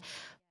 that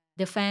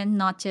the fan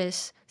not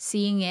just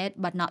seeing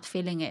it but not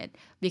feeling it,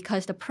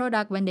 because the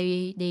product, when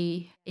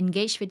they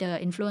engage with the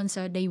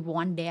influencer, they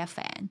want their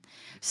fan.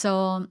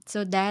 So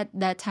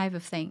that type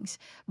of things.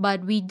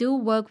 But we do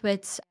work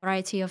with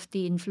variety of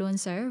the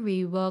influencer.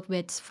 We work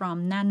with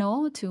from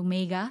nano to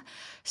mega,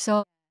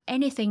 so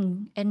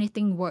anything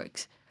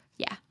works.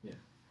 Yeah.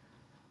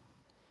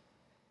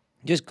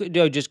 Just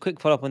quick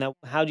follow up on that.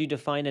 How do you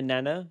define a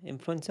nano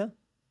influencer?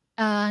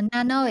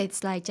 Nano,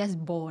 it's like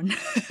just born.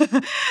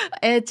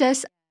 It's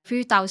just a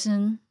few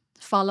thousand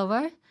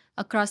follower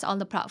across all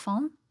the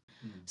platform.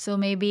 So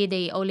maybe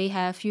they only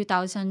have few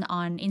thousand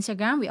on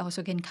Instagram. We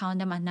also can count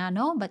them as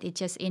nano, but it's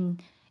just in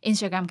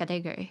Instagram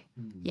category.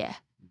 Yeah.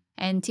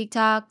 And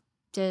TikTok,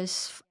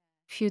 just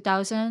few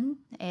thousand.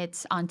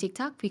 It's on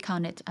TikTok. We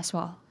count it as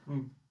well.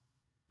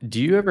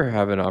 Do you ever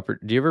have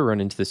do you ever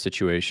run into the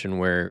situation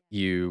where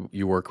you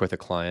work with a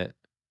client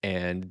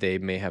and they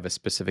may have a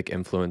specific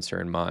influencer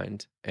in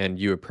mind, and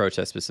you approach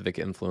that specific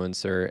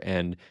influencer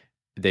and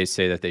they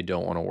say that they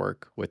don't want to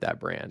work with that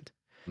brand?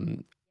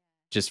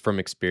 Just from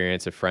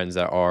experience of friends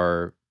that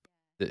are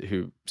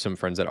some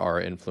friends that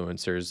are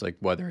influencers, like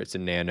whether it's a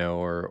nano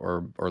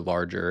or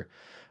larger,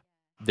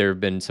 there have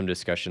been some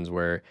discussions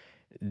where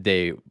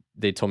they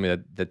told me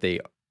that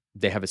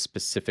they have a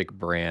specific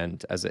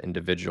brand as an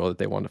individual that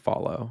they want to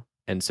follow.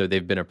 And so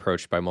they've been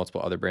approached by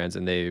multiple other brands,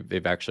 and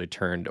they've actually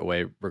turned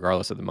away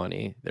regardless of the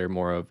money. They're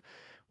more of,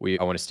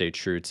 I want to stay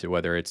true to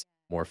whether it's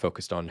more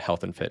focused on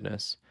health and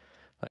fitness.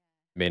 Like,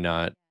 may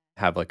not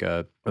have like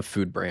a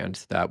food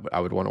brand that I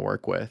would want to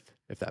work with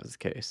if that was the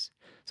case.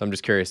 So I'm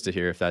just curious to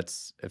hear if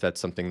that's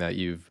something that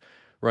you've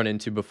run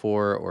into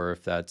before, or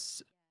if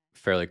that's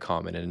fairly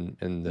common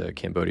in the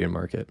Cambodian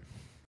market.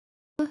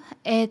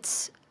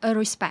 It's a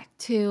respect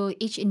to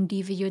each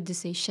individual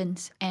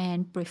decisions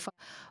and prefer.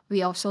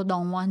 We also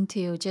don't want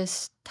to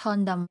just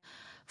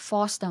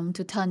force them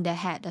to turn their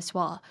head as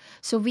well.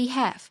 So we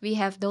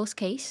have those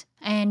case,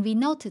 and we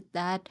noted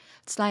that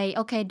it's like,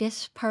 okay,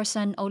 this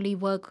person only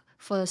work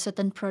for a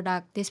certain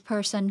product. This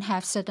person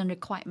have certain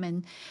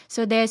requirement.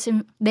 So there's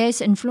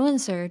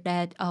influencer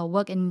that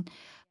work in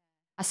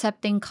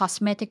accepting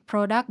cosmetic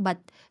product, but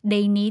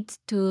they need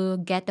to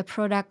get the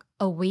product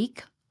a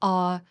week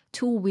or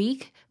 2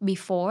 week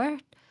before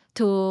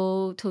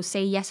to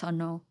say yes or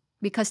no,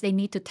 because they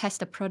need to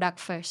test the product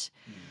first.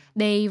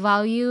 They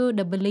value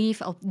the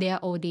belief of their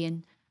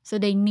audience, so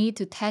they need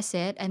to test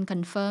it and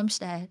confirms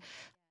that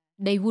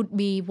they would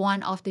be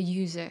one of the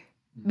user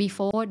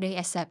before they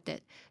accept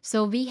it.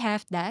 So we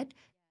have that.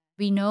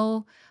 We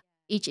know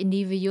each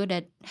individual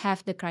that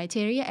have the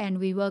criteria, and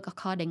we work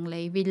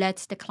accordingly. We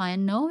let the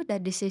client know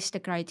that this is the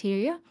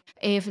criteria.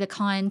 If the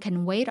client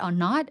can wait or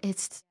not,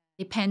 it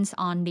depends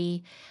on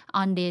the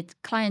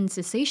client's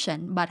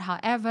decision. But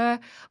however,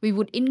 we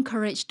would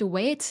encourage to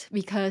wait,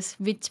 because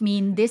which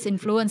means this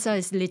influencer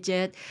is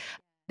legit.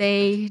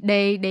 They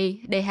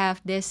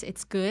have this,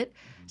 it's good.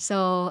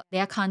 So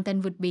their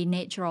content would be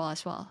natural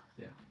as well.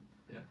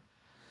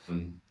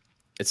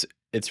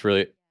 It's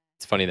really,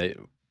 it's funny that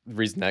the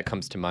reason that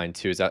comes to mind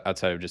too is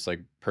outside of just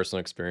like personal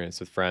experience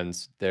with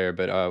friends there,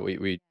 but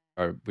we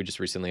just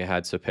recently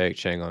had Sopeik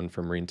Chang on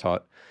from Marine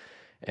Taught,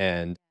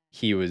 and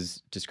he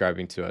was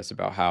describing to us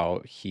about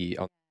how he,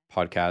 on the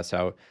podcast,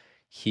 how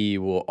he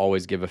will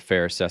always give a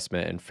fair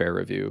assessment and fair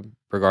review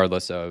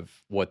regardless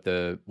of what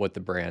the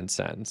brand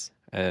sends.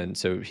 And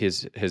so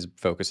his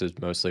focus is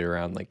mostly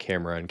around like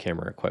camera and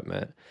camera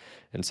equipment,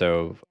 and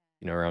so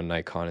around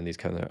Nikon and these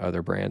kind of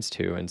other brands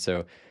too. And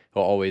so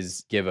he'll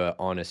always give a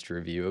honest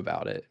review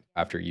about it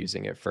after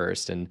using it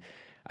first. And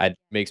it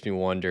makes me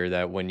wonder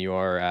that when you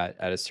are at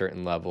a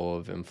certain level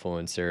of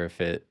influencer,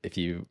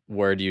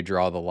 where do you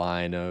draw the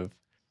line of,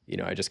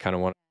 I just kind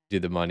of want to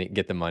do the money,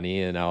 get the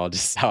money, and I'll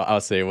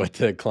say what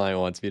the client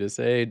wants me to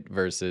say,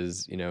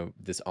 versus,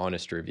 this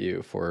honest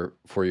review for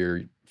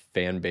your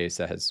fan base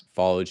that has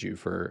followed you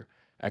for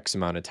X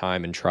amount of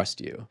time and trust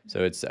you.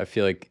 So I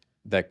feel like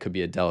that could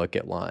be a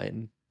delicate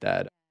line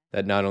that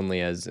not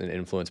only as an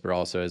influence, but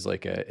also as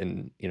like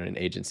an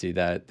agency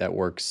that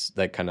works,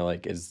 that kind of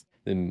like is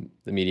the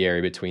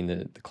mediary between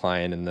the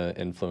client and the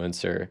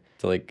influencer,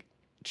 to like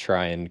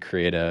try and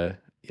create a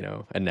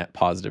net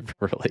positive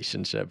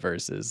relationship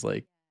versus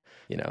like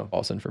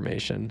false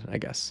information, I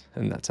guess,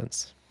 in that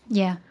sense.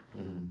 Yeah.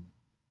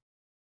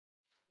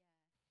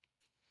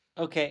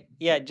 Okay,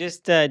 yeah,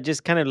 just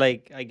kind of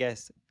like, I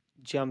guess,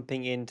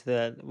 jumping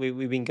into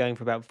we've been going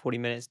for about 40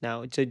 minutes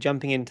now. So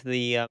jumping into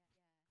the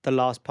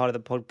last part of the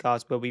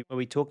podcast where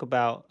we talk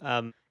about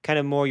kind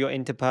of more your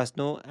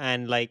interpersonal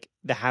and like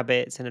the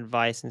habits and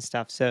advice and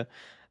stuff. So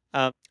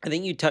I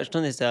think you touched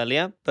on this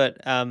earlier, but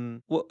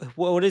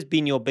what has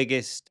been your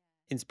biggest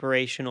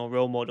inspiration or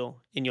role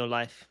model in your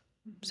life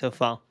so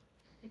far?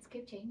 It's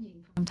keep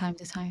changing from time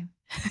to time.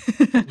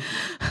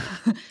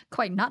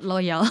 Quite not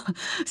loyal.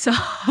 So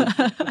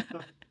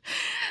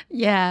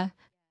yeah.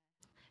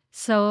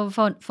 So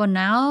for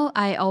now,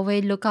 I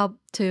always look up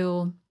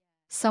to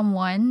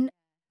someone.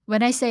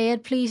 When I say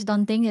it, please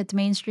don't think it's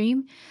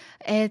mainstream.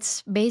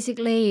 It's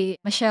basically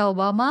Michelle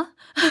Obama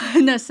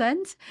in a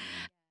sense.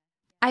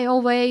 I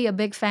always a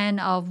big fan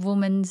of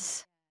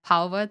women's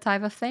power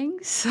type of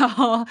things.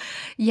 So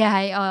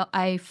yeah,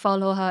 I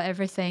follow her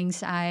everything.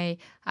 I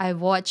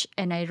watch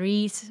and I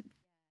read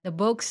the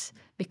books,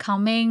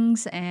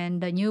 Becomings,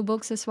 and the new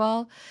books as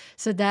well.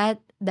 So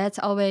that's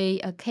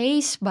always a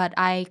case. But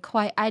I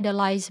quite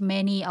idolize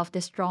many of the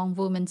strong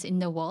women in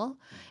the world,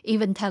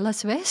 even Taylor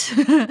Swift.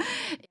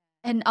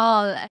 And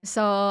all.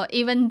 So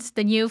even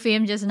the new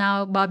film just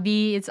now,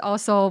 Barbie, it's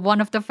also one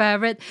of the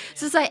favorite.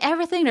 So it's like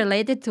everything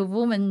related to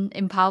woman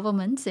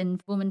empowerment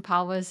and woman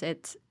powers.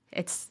 It's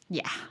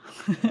yeah.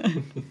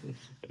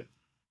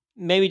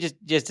 Maybe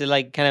just to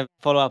like kind of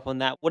follow up on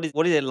that. What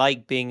is it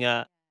like being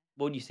a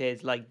what would you say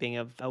it's like being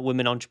a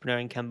women entrepreneur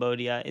in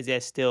Cambodia? Is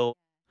there still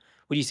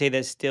would you say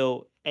there's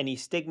still any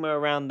stigma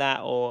around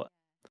that, or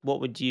what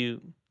would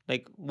you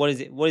like? What is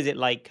it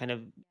like, kind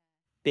of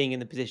being in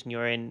the position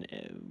you're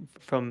in,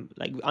 from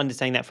like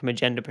understanding that from a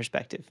gender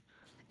perspective?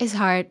 It's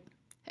hard.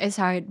 It's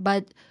hard.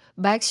 But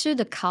back to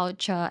the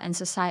culture and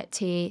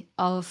society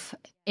of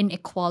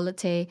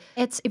inequality,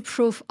 it's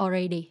improved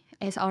already.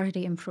 It's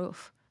already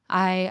improved.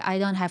 I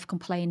don't have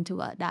complaint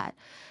toward that.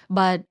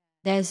 But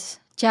there's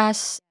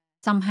just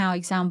somehow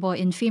example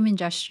in film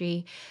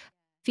industry,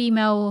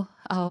 female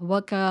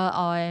worker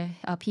or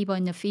people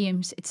in the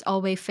films, it's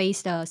always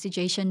face the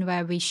situation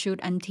where we shoot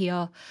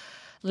until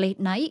late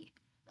night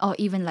or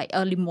even like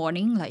early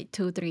morning, like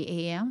 2, 3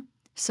 a.m.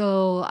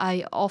 So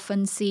I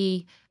often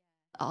see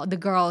the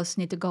girls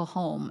need to go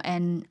home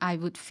and I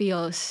would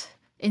feel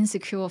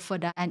insecure for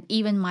that. And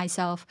even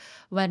myself,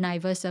 when I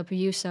was a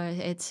producer,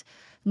 it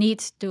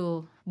needs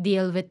to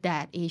deal with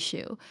that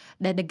issue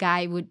that the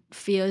guy would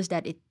feels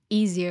that it's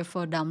easier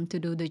for them to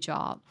do the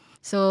job.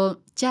 So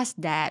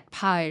just that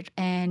part.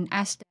 And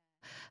as the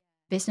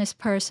business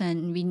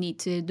person, we need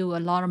to do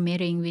a lot of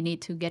meeting. We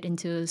need to get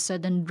into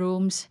certain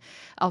rooms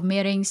of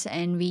meetings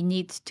and we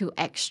need to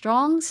act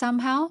strong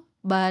somehow.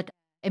 But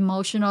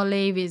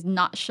emotionally we're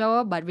not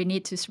sure, but we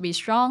need to be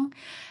strong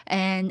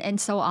and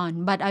so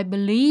on. But I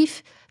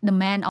believe the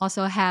men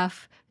also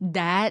have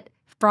that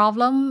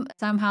problem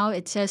somehow.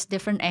 It's just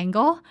different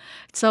angle,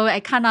 so I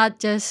cannot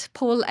just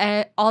pull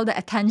all the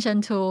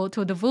attention to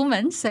the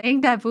woman saying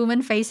that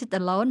women face it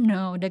alone.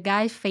 No, the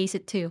guys face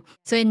it too.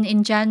 So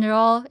in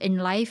general, in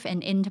life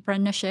and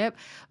entrepreneurship,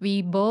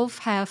 we both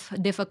have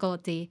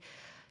difficulty.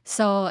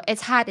 So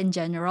it's hard in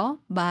general,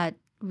 but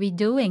we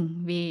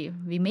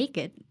make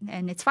it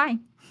and it's fine.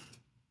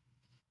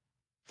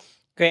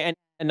 Great. And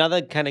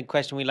another kind of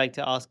question we like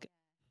to ask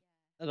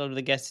a lot of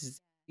the guests is,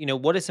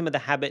 what are some of the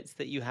habits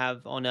that you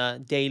have on a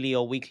daily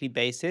or weekly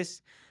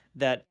basis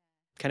that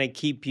kind of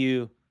keep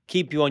you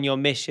on your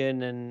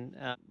mission, and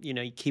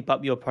you keep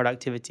up your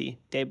productivity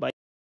day by.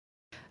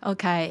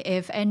 Okay,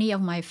 if any of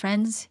my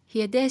friends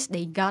hear this,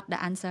 they got the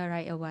answer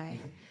right away.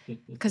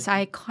 Because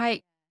I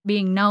quite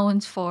being known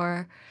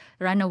for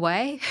run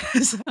away.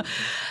 so,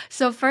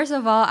 so first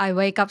of all, I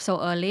wake up so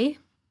early.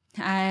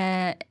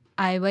 I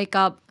wake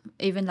up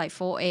even like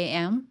 4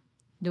 a.m.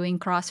 doing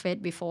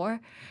CrossFit before.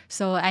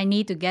 So I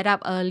need to get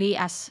up early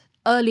as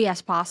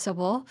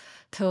possible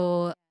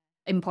to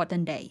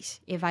important days.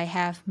 If I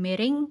have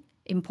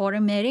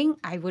important meeting,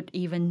 I would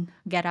even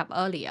get up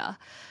earlier.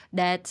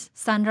 That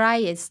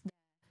sunrise is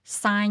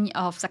sign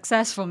of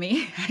success for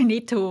me. I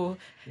need to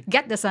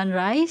get the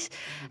sunrise.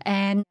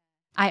 And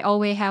I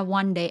always have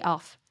one day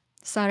off,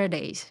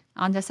 Saturdays.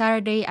 On the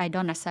Saturday, I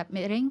don't accept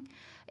meeting,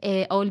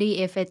 only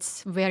if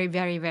it's very,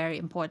 very, very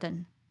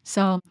important.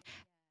 So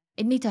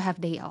it need to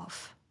have day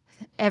off.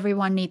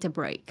 Everyone need a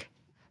break.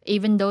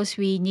 Even those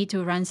we need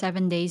to run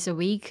 7 days a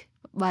week,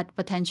 but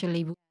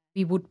potentially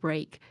we would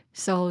break.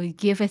 So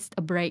give it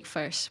a break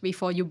first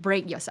before you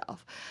break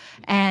yourself.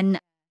 And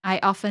I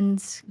often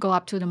go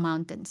up to the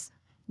mountains,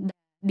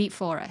 deep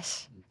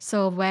forest.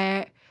 So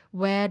where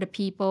the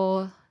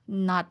people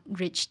not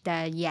reached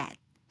there yet.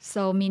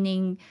 So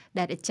meaning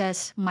that it's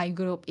just my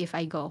group if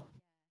I go.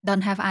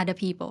 Don't have other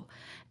people.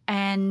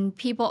 And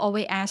people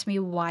always ask me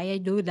why I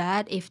do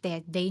that. If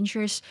they're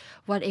dangerous,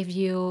 what if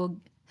you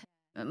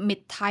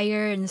meet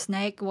tiger and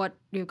snake, what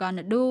you're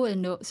gonna do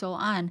and so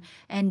on.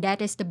 And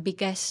that is the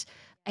biggest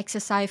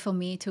exercise for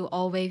me to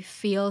always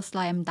feels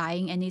like I'm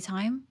dying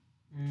anytime.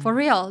 For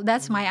real,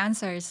 that's my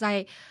answer. It's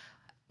like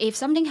if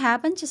something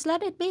happens, just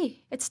let it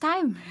be. It's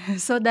time.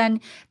 So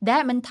then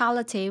that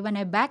mentality, when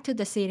I back to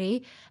the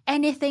city,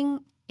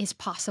 anything is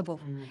possible.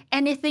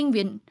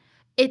 Anything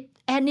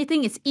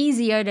anything is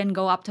easier than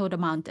go up to the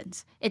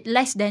mountains. It's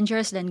less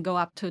dangerous than go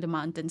up to the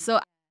mountains. So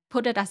I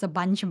put it as a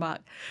benchmark.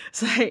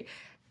 So like,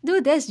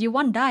 do this, you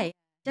won't die.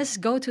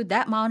 Just go to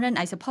that mountain.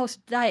 I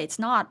supposed to die. It's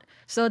not.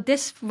 So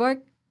this work,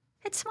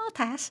 it's small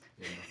task.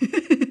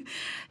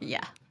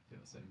 Yeah.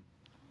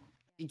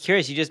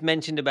 Curious, you just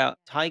mentioned about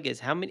tigers.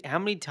 How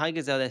many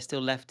tigers are there still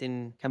left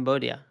in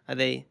Cambodia? Are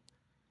they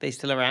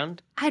still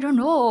around? I don't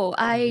know.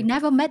 I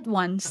never met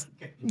once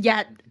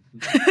yet.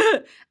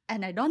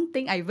 And I don't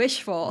think I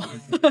wish for.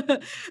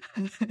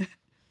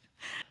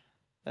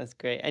 That's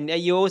great. And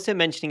you also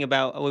mentioning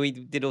about, well, we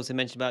did also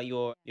mention about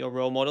your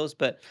role models,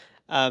 but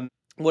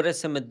what are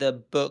some of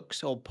the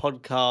books or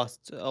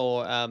podcasts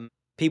or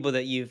people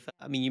that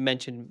I mean, you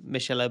mentioned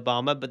Michelle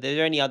Obama, but are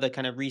there any other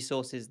kind of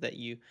resources that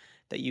you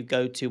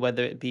go to,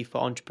 whether it be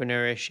for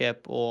entrepreneurship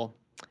or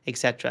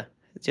etc.?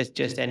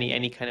 Just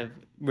any kind of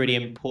really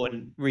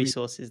important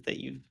resources that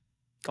you've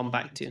gone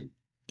back to.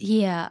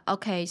 Yeah,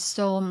 okay.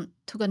 So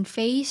to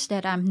confess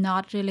that I'm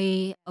not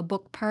really a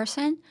book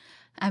person,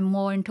 I'm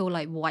more into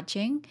like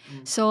watching.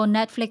 So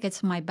Netflix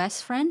is my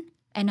best friend,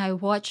 and I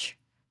watch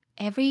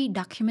every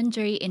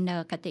documentary in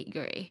the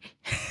category.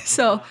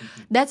 So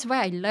that's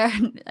where I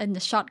learned in the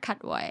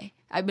shortcut way.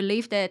 I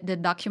believe that the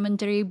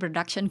documentary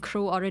production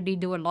crew already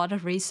do a lot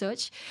of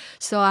research.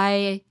 So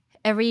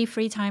every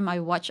free time I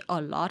watch a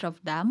lot of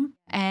them.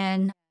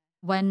 And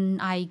when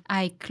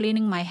I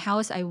cleaning my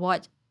house, I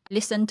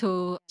listen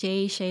to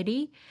Jay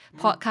Shetty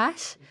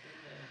podcast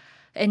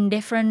in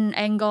different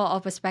angle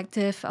or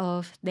perspective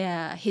of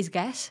his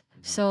guests.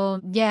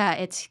 So yeah,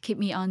 it's keep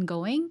me on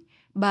going.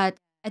 But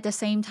at the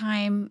same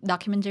time,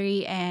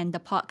 documentary and the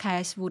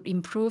podcast would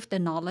improve the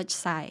knowledge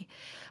side.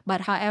 But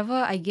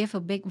however, I give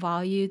a big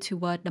value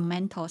toward the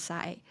mental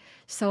side.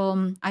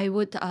 So I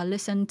would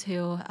listen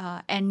to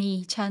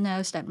any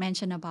channels that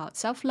mention about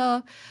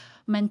self-love,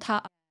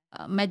 mental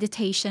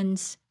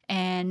meditations,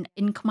 and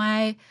in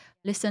Khmer,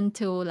 listen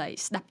to like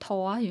Snap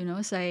Tour,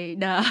 say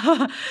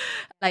the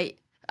like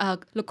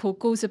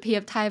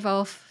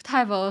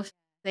type of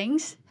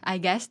things. I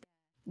guess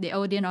the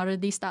audience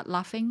already start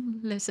laughing,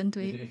 listen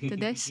to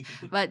this.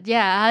 But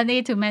yeah, I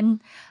need to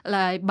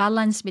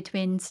balance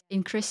between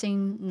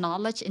increasing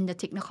knowledge in the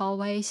technical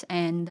ways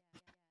and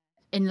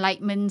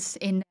enlightenments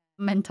in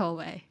mental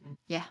way.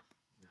 Yeah.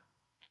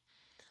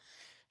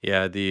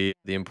 Yeah, the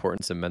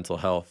importance of mental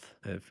health.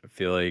 Do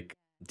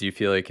you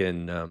feel like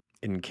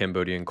in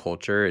Cambodian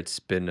culture, it's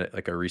been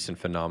like a recent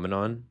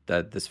phenomenon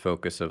that this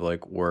focus of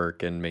like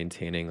work and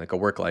maintaining like a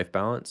work-life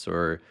balance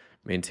or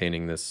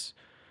maintaining this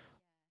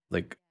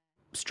like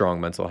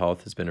strong mental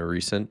health has been a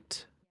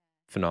recent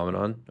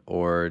phenomenon,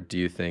 or do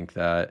you think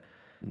that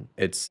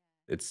it's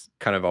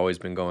kind of always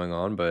been going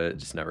on, but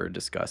it's just never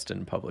discussed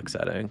in public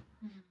setting?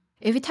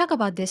 If we talk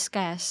about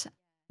discuss,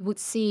 we would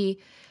see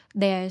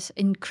there's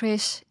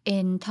increase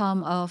in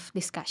term of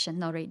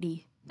discussion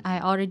already. I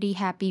already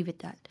happy with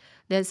that.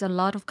 There's a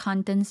lot of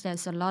contents,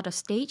 there's a lot of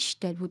stage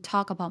that would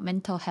talk about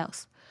mental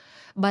health.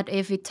 But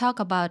if we talk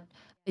about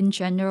in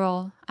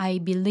general, I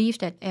believe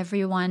that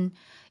everyone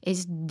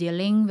is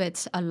dealing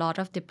with a lot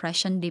of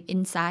depression deep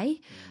inside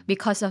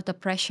because of the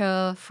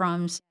pressure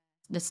from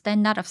the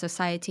standard of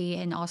society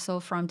and also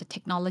from the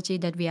technology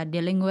that we are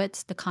dealing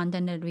with, the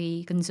content that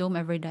we consume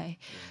every day.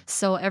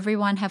 So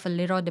everyone have a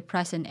little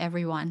depression,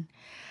 everyone.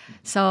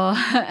 So,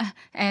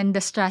 and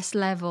the stress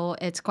level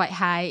it's quite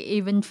high,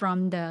 even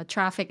from the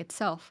traffic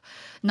itself,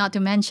 not to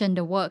mention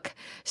the work.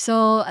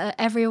 So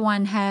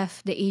everyone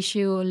have the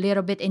issue a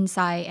little bit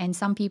inside, and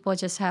some people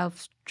just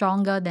have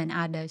stronger than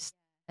others.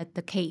 That's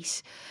the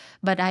case.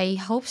 But I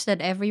hope that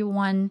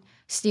everyone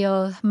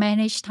still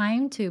manage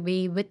time to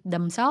be with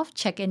themselves,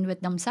 check in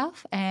with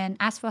themselves, and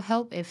ask for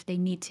help if they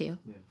need to.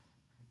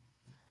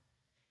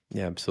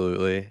 Yeah,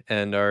 absolutely.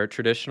 And our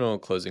traditional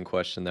closing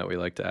question that we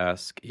like to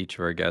ask each of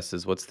our guests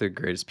is, what's the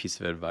greatest piece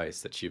of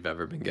advice that you've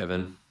ever been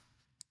given?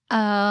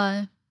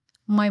 My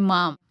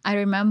mom, I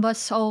remember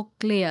so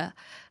clear,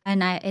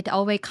 and it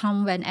always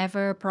come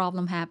whenever a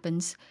problem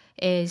happens.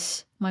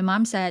 Is my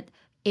mom said,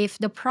 if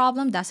the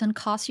problem doesn't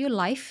cost you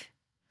life,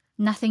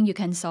 nothing you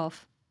can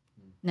solve.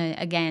 No,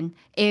 again,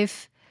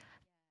 if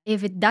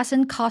it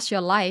doesn't cost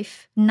your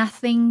life,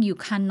 nothing you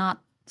cannot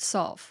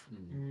solve.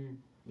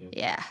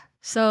 Yeah.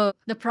 So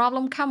the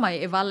problem come, I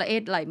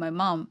evaluate like my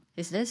mom.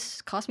 Is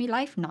this cost me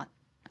life? Not.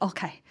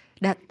 Okay.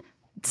 That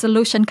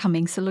solution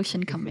coming.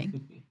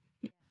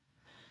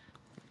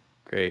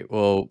 Great.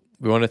 Well,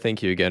 we want to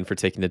thank you again for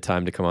taking the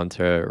time to come on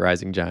to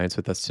Rising Giants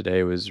with us today.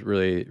 It was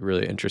really,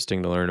 really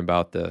interesting to learn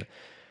about the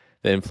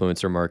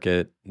influencer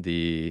market,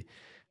 the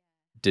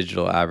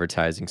digital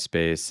advertising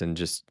space, and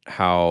just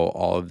how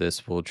all of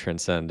this will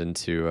transcend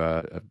into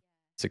a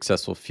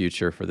successful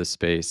future for the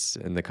space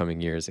in the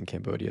coming years in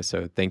Cambodia.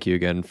 So thank you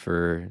again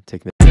for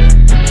taking the